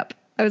pick back up.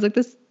 I was like,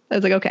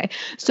 okay.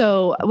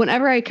 So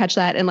whenever I catch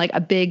that in like a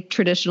big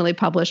traditionally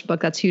published book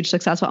that's huge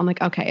successful, I'm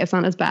like, okay, it's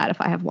not as bad if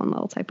I have one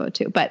little typo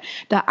too. But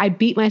I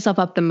beat myself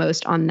up the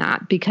most on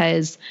that,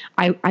 because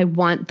I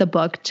want the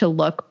book to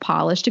look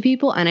polished to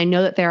people. And I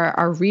know that there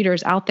are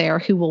readers out there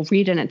who will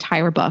read an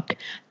entire book,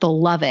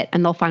 they'll love it,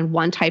 and they'll find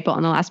one typo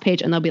on the last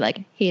page and they'll be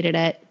like, hated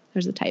it.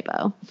 There's a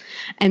typo.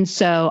 And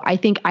so I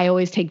think I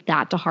always take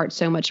that to heart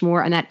so much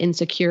more, and that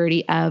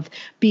insecurity of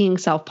being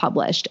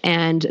self-published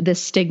and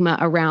this stigma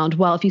around,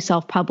 well, if you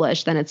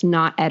self-publish, then it's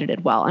not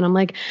edited well. And I'm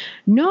like,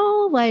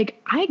 no, like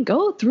I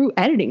go through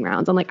editing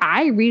rounds. I'm like,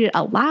 I read it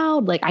out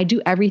loud. Like I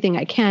do everything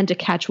I can to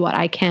catch what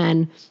I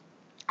can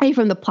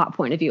from the plot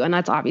point of view. And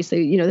that's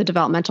obviously, the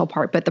developmental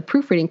part, but the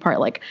proofreading part,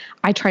 like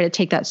I try to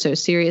take that so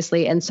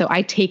seriously. And so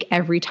I take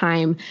every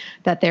time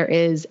that there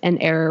is an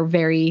error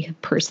very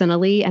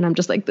personally. And I'm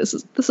just like, this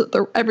is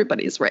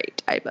everybody's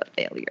right. I'm a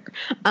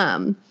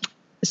failure.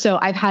 So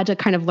I've had to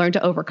kind of learn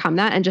to overcome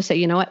that and just say,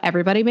 you know what,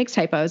 everybody makes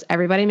typos,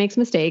 everybody makes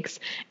mistakes,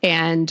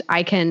 and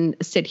I can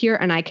sit here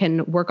and I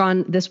can work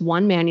on this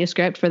one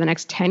manuscript for the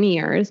next 10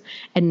 years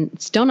and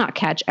still not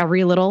catch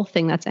every little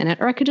thing that's in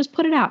it, or I could just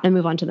put it out and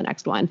move on to the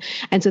next one.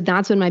 And so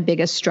that's been my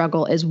biggest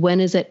struggle, is when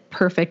is it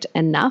perfect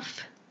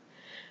enough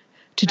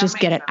to just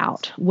get it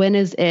out? When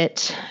is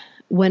it,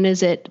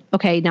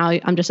 okay, now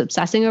I'm just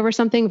obsessing over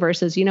something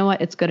versus, you know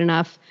what, it's good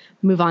enough,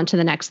 move on to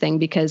the next thing,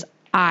 because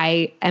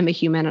I am a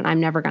human and I'm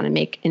never going to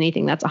make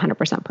anything that's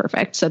 100%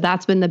 perfect. So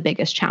that's been the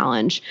biggest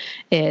challenge,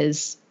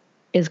 is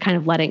kind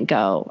of letting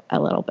go a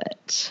little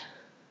bit.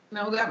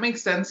 No, that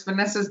makes sense.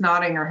 Vanessa's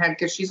nodding her head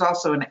because she's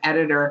also an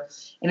editor.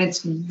 And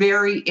it's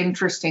very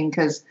interesting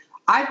because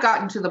I've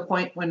gotten to the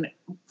point when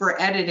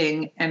for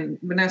editing, and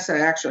Vanessa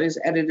actually is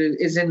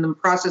in the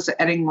process of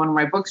editing one of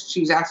my books.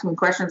 She's asking me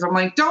questions. I'm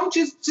like, don't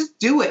just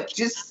do it.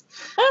 Just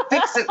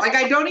fix it. Like,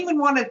 I don't even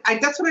want to,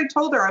 that's what I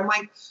told her. I'm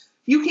like,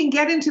 you can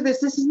get into this.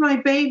 This is my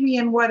baby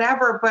and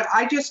whatever. But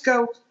I just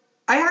go,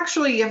 I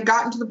actually have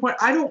gotten to the point,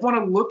 I don't want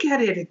to look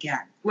at it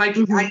again. Like,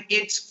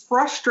 it's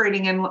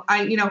frustrating. And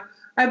I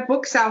have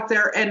books out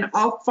there, and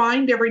I'll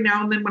find every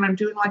now and then when I'm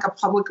doing like a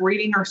public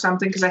reading or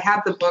something, because I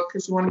have the book,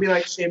 because you want to be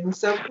like, shameless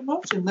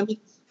self-promotion.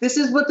 This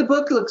is what the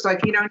book looks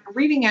like, you're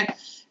reading it,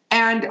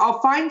 and I'll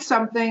find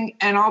something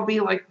and I'll be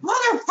like,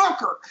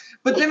 motherfucker.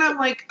 But then I'm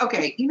like,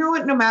 okay, you know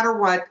what? No matter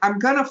what, I'm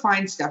going to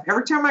find stuff.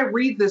 Every time I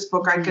read this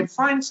book, I can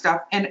find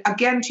stuff. And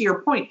again, to your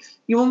point,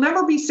 you will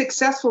never be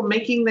successful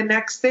making the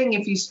next thing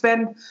if you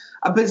spend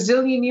a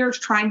bazillion years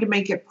trying to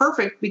make it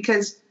perfect,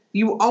 because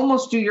you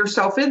almost do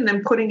yourself in,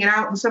 then putting it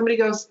out and somebody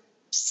goes,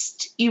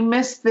 you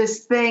missed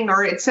this thing,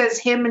 or it says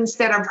him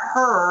instead of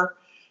her.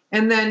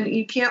 And then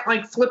you can't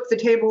like flip the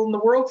table and the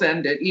world's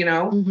ended,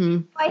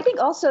 I think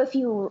also if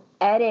you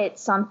edit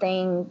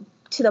something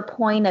to the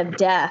point of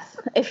death,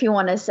 if you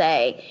want to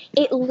say,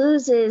 it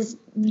loses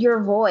your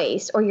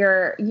voice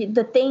or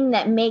the thing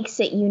that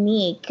makes it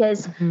unique.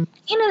 Because at the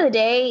end of the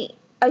day,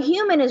 a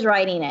human is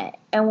writing it,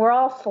 and we're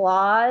all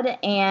flawed.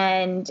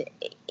 And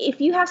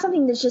if you have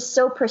something that's just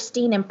so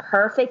pristine and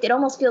perfect, it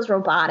almost feels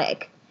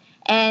robotic.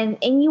 And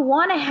you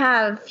want to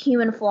have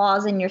human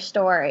flaws in your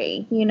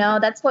story.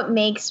 That's what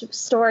makes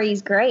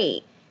stories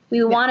great.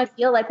 We want to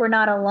feel like we're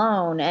not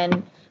alone.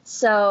 And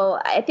so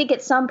I think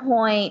at some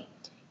point,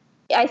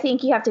 I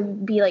think you have to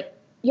be like,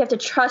 you have to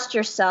trust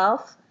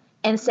yourself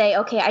and say,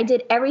 okay, I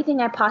did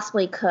everything I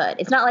possibly could.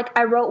 It's not like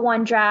I wrote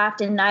one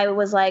draft and I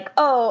was like,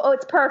 oh,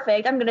 it's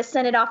perfect, I'm going to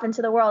send it off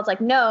into the world. It's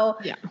like, no,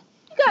 you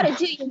got to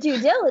do your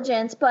due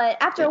diligence. But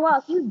after a while,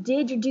 if you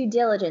did your due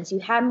diligence, you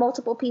had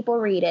multiple people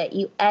read it,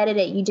 you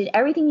edited it, you did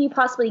everything you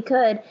possibly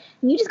could,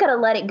 and you just got to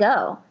let it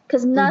go,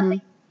 because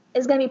nothing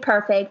is going to be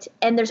perfect.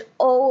 And there's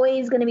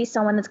always going to be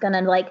someone that's going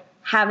to like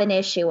have an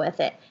issue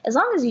with it. As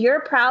long as you're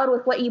proud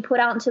with what you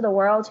put out into the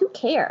world, who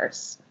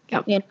cares?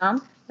 Yep.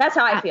 That's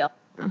how I feel.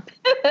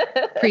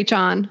 Preach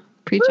on.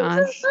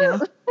 Yeah.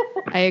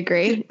 I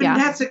agree. Yeah.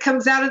 Vanessa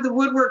comes out of the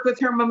woodwork with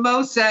her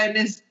mimosa and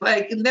is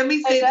like, let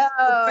me say this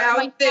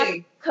profound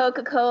thing.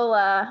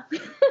 Coca-Cola.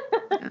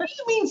 What do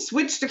you mean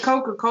switch to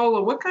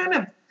Coca-Cola? What kind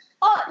of?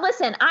 Oh,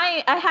 listen,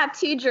 I have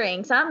 2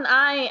 drinks.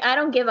 I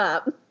don't give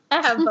up.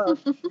 I have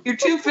both. You're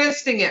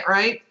two-fisting it,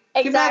 right?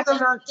 Exactly.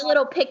 A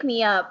little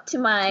pick-me-up to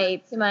my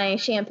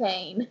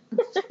champagne.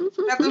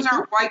 Those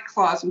aren't White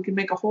Claws. We can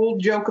make a whole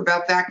joke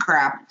about that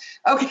crap.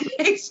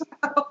 Okay, so.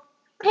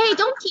 Hey,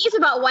 don't tease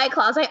about White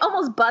Claws. I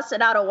almost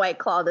busted out a White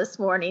Claw this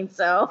morning,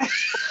 so.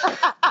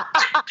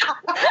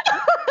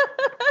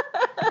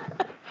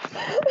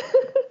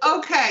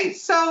 Okay,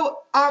 so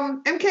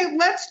MK,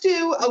 let's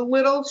do a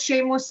little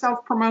shameless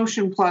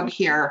self-promotion plug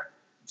here.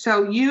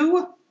 So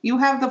you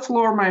have the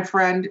floor, my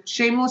friend.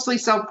 Shamelessly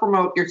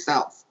self-promote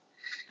yourself.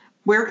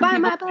 Where can buy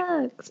my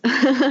books?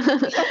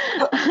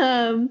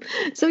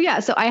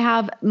 So I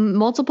have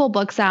multiple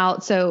books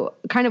out. So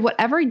kind of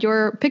whatever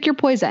pick your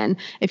poison.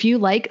 If you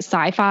like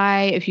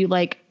sci-fi, if you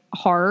like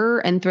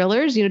horror and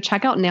thrillers,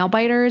 check out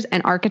Nailbiters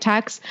and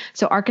Architects.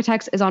 So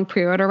Architects is on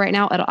pre-order right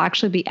now. It'll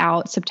actually be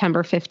out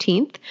September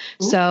 15th.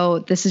 Ooh. So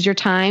this is your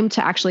time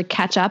to actually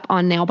catch up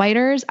on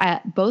Nailbiters.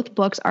 Both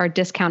books are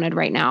discounted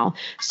right now.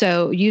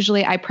 So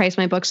usually I price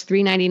my books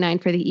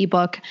 $3.99 for the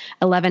ebook,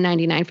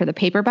 $11.99 for the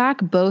paperback.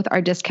 Both are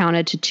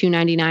discounted to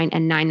 $2.99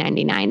 and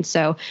 $9.99.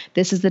 So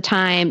this is the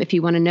time, if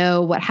you want to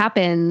know what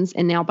happens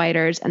in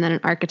Nailbiters and then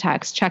in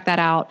Architects, check that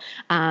out.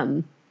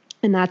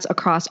 And that's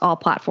across all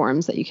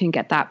platforms that you can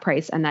get that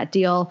price and that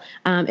deal.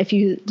 If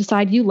you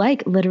decide you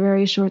like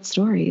literary short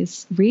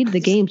stories, read The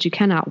Games You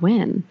Cannot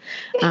Win.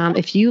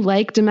 If you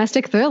like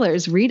domestic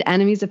thrillers, read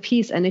Enemies of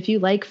Peace. And if you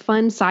like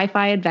fun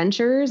sci-fi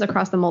adventures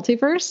across the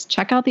multiverse,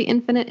 check out The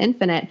Infinite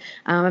Infinite.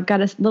 I've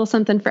got a little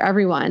something for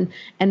everyone.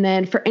 And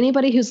then for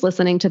anybody who's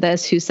listening to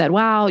this who said,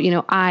 wow,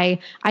 I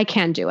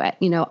can do it.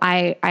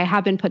 I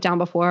have been put down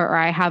before, or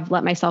I have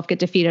let myself get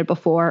defeated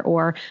before,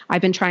 or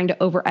I've been trying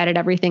to over edit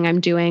everything I'm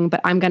doing,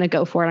 but I'm going to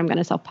go for it. I'm going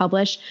to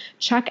self-publish.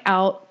 Check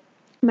out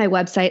my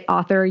website,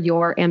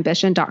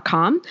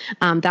 authorYourAmbition.com.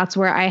 That's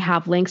where I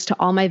have links to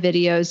all my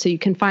videos. So you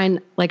can find,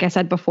 like I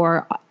said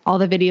before, all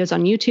the videos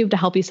on YouTube to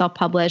help you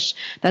self-publish.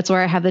 That's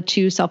where I have the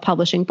 2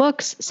 self-publishing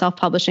books,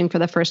 self-publishing for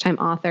the first-time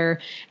author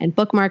and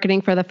book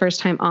marketing for the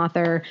first-time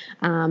author.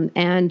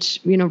 And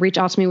reach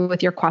out to me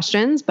with your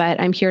questions,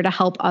 but I'm here to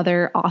help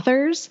other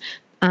authors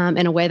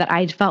in a way that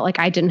I felt like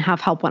I didn't have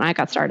help when I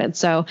got started.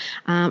 So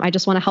I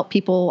just want to help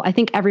people. I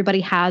think everybody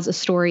has a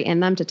story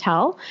in them to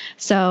tell.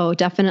 So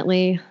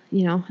definitely,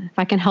 if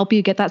I can help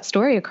you get that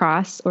story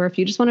across, or if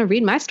you just want to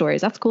read my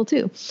stories, that's cool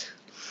too.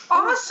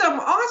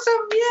 Awesome.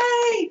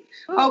 Yay.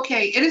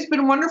 Okay. It has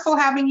been wonderful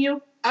having you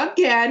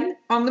again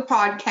on the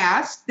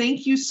podcast.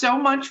 Thank you so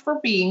much for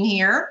being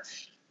here.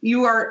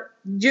 you are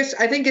just,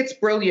 I think it's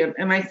brilliant.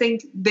 And I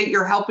think that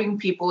you're helping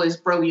people is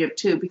brilliant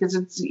too, because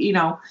it's, you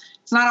know,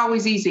 it's not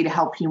always easy to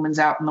help humans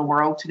out in the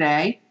world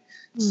today.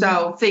 Mm-hmm.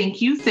 So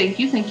thank you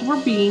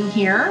for being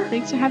here.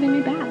 Thanks for having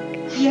me back.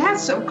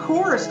 Yes, of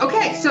course.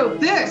 Okay, so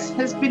this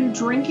has been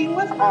Drinking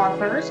with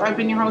Authors. I've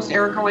been your host,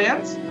 Erica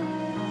Lance.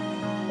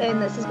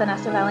 And this is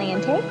Vanessa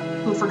Valiente,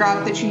 who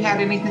forgot that she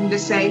had anything to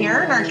say here.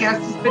 And our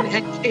guest has been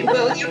N.K.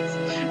 Williams.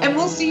 And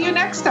we'll see you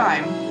next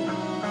time.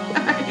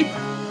 Bye.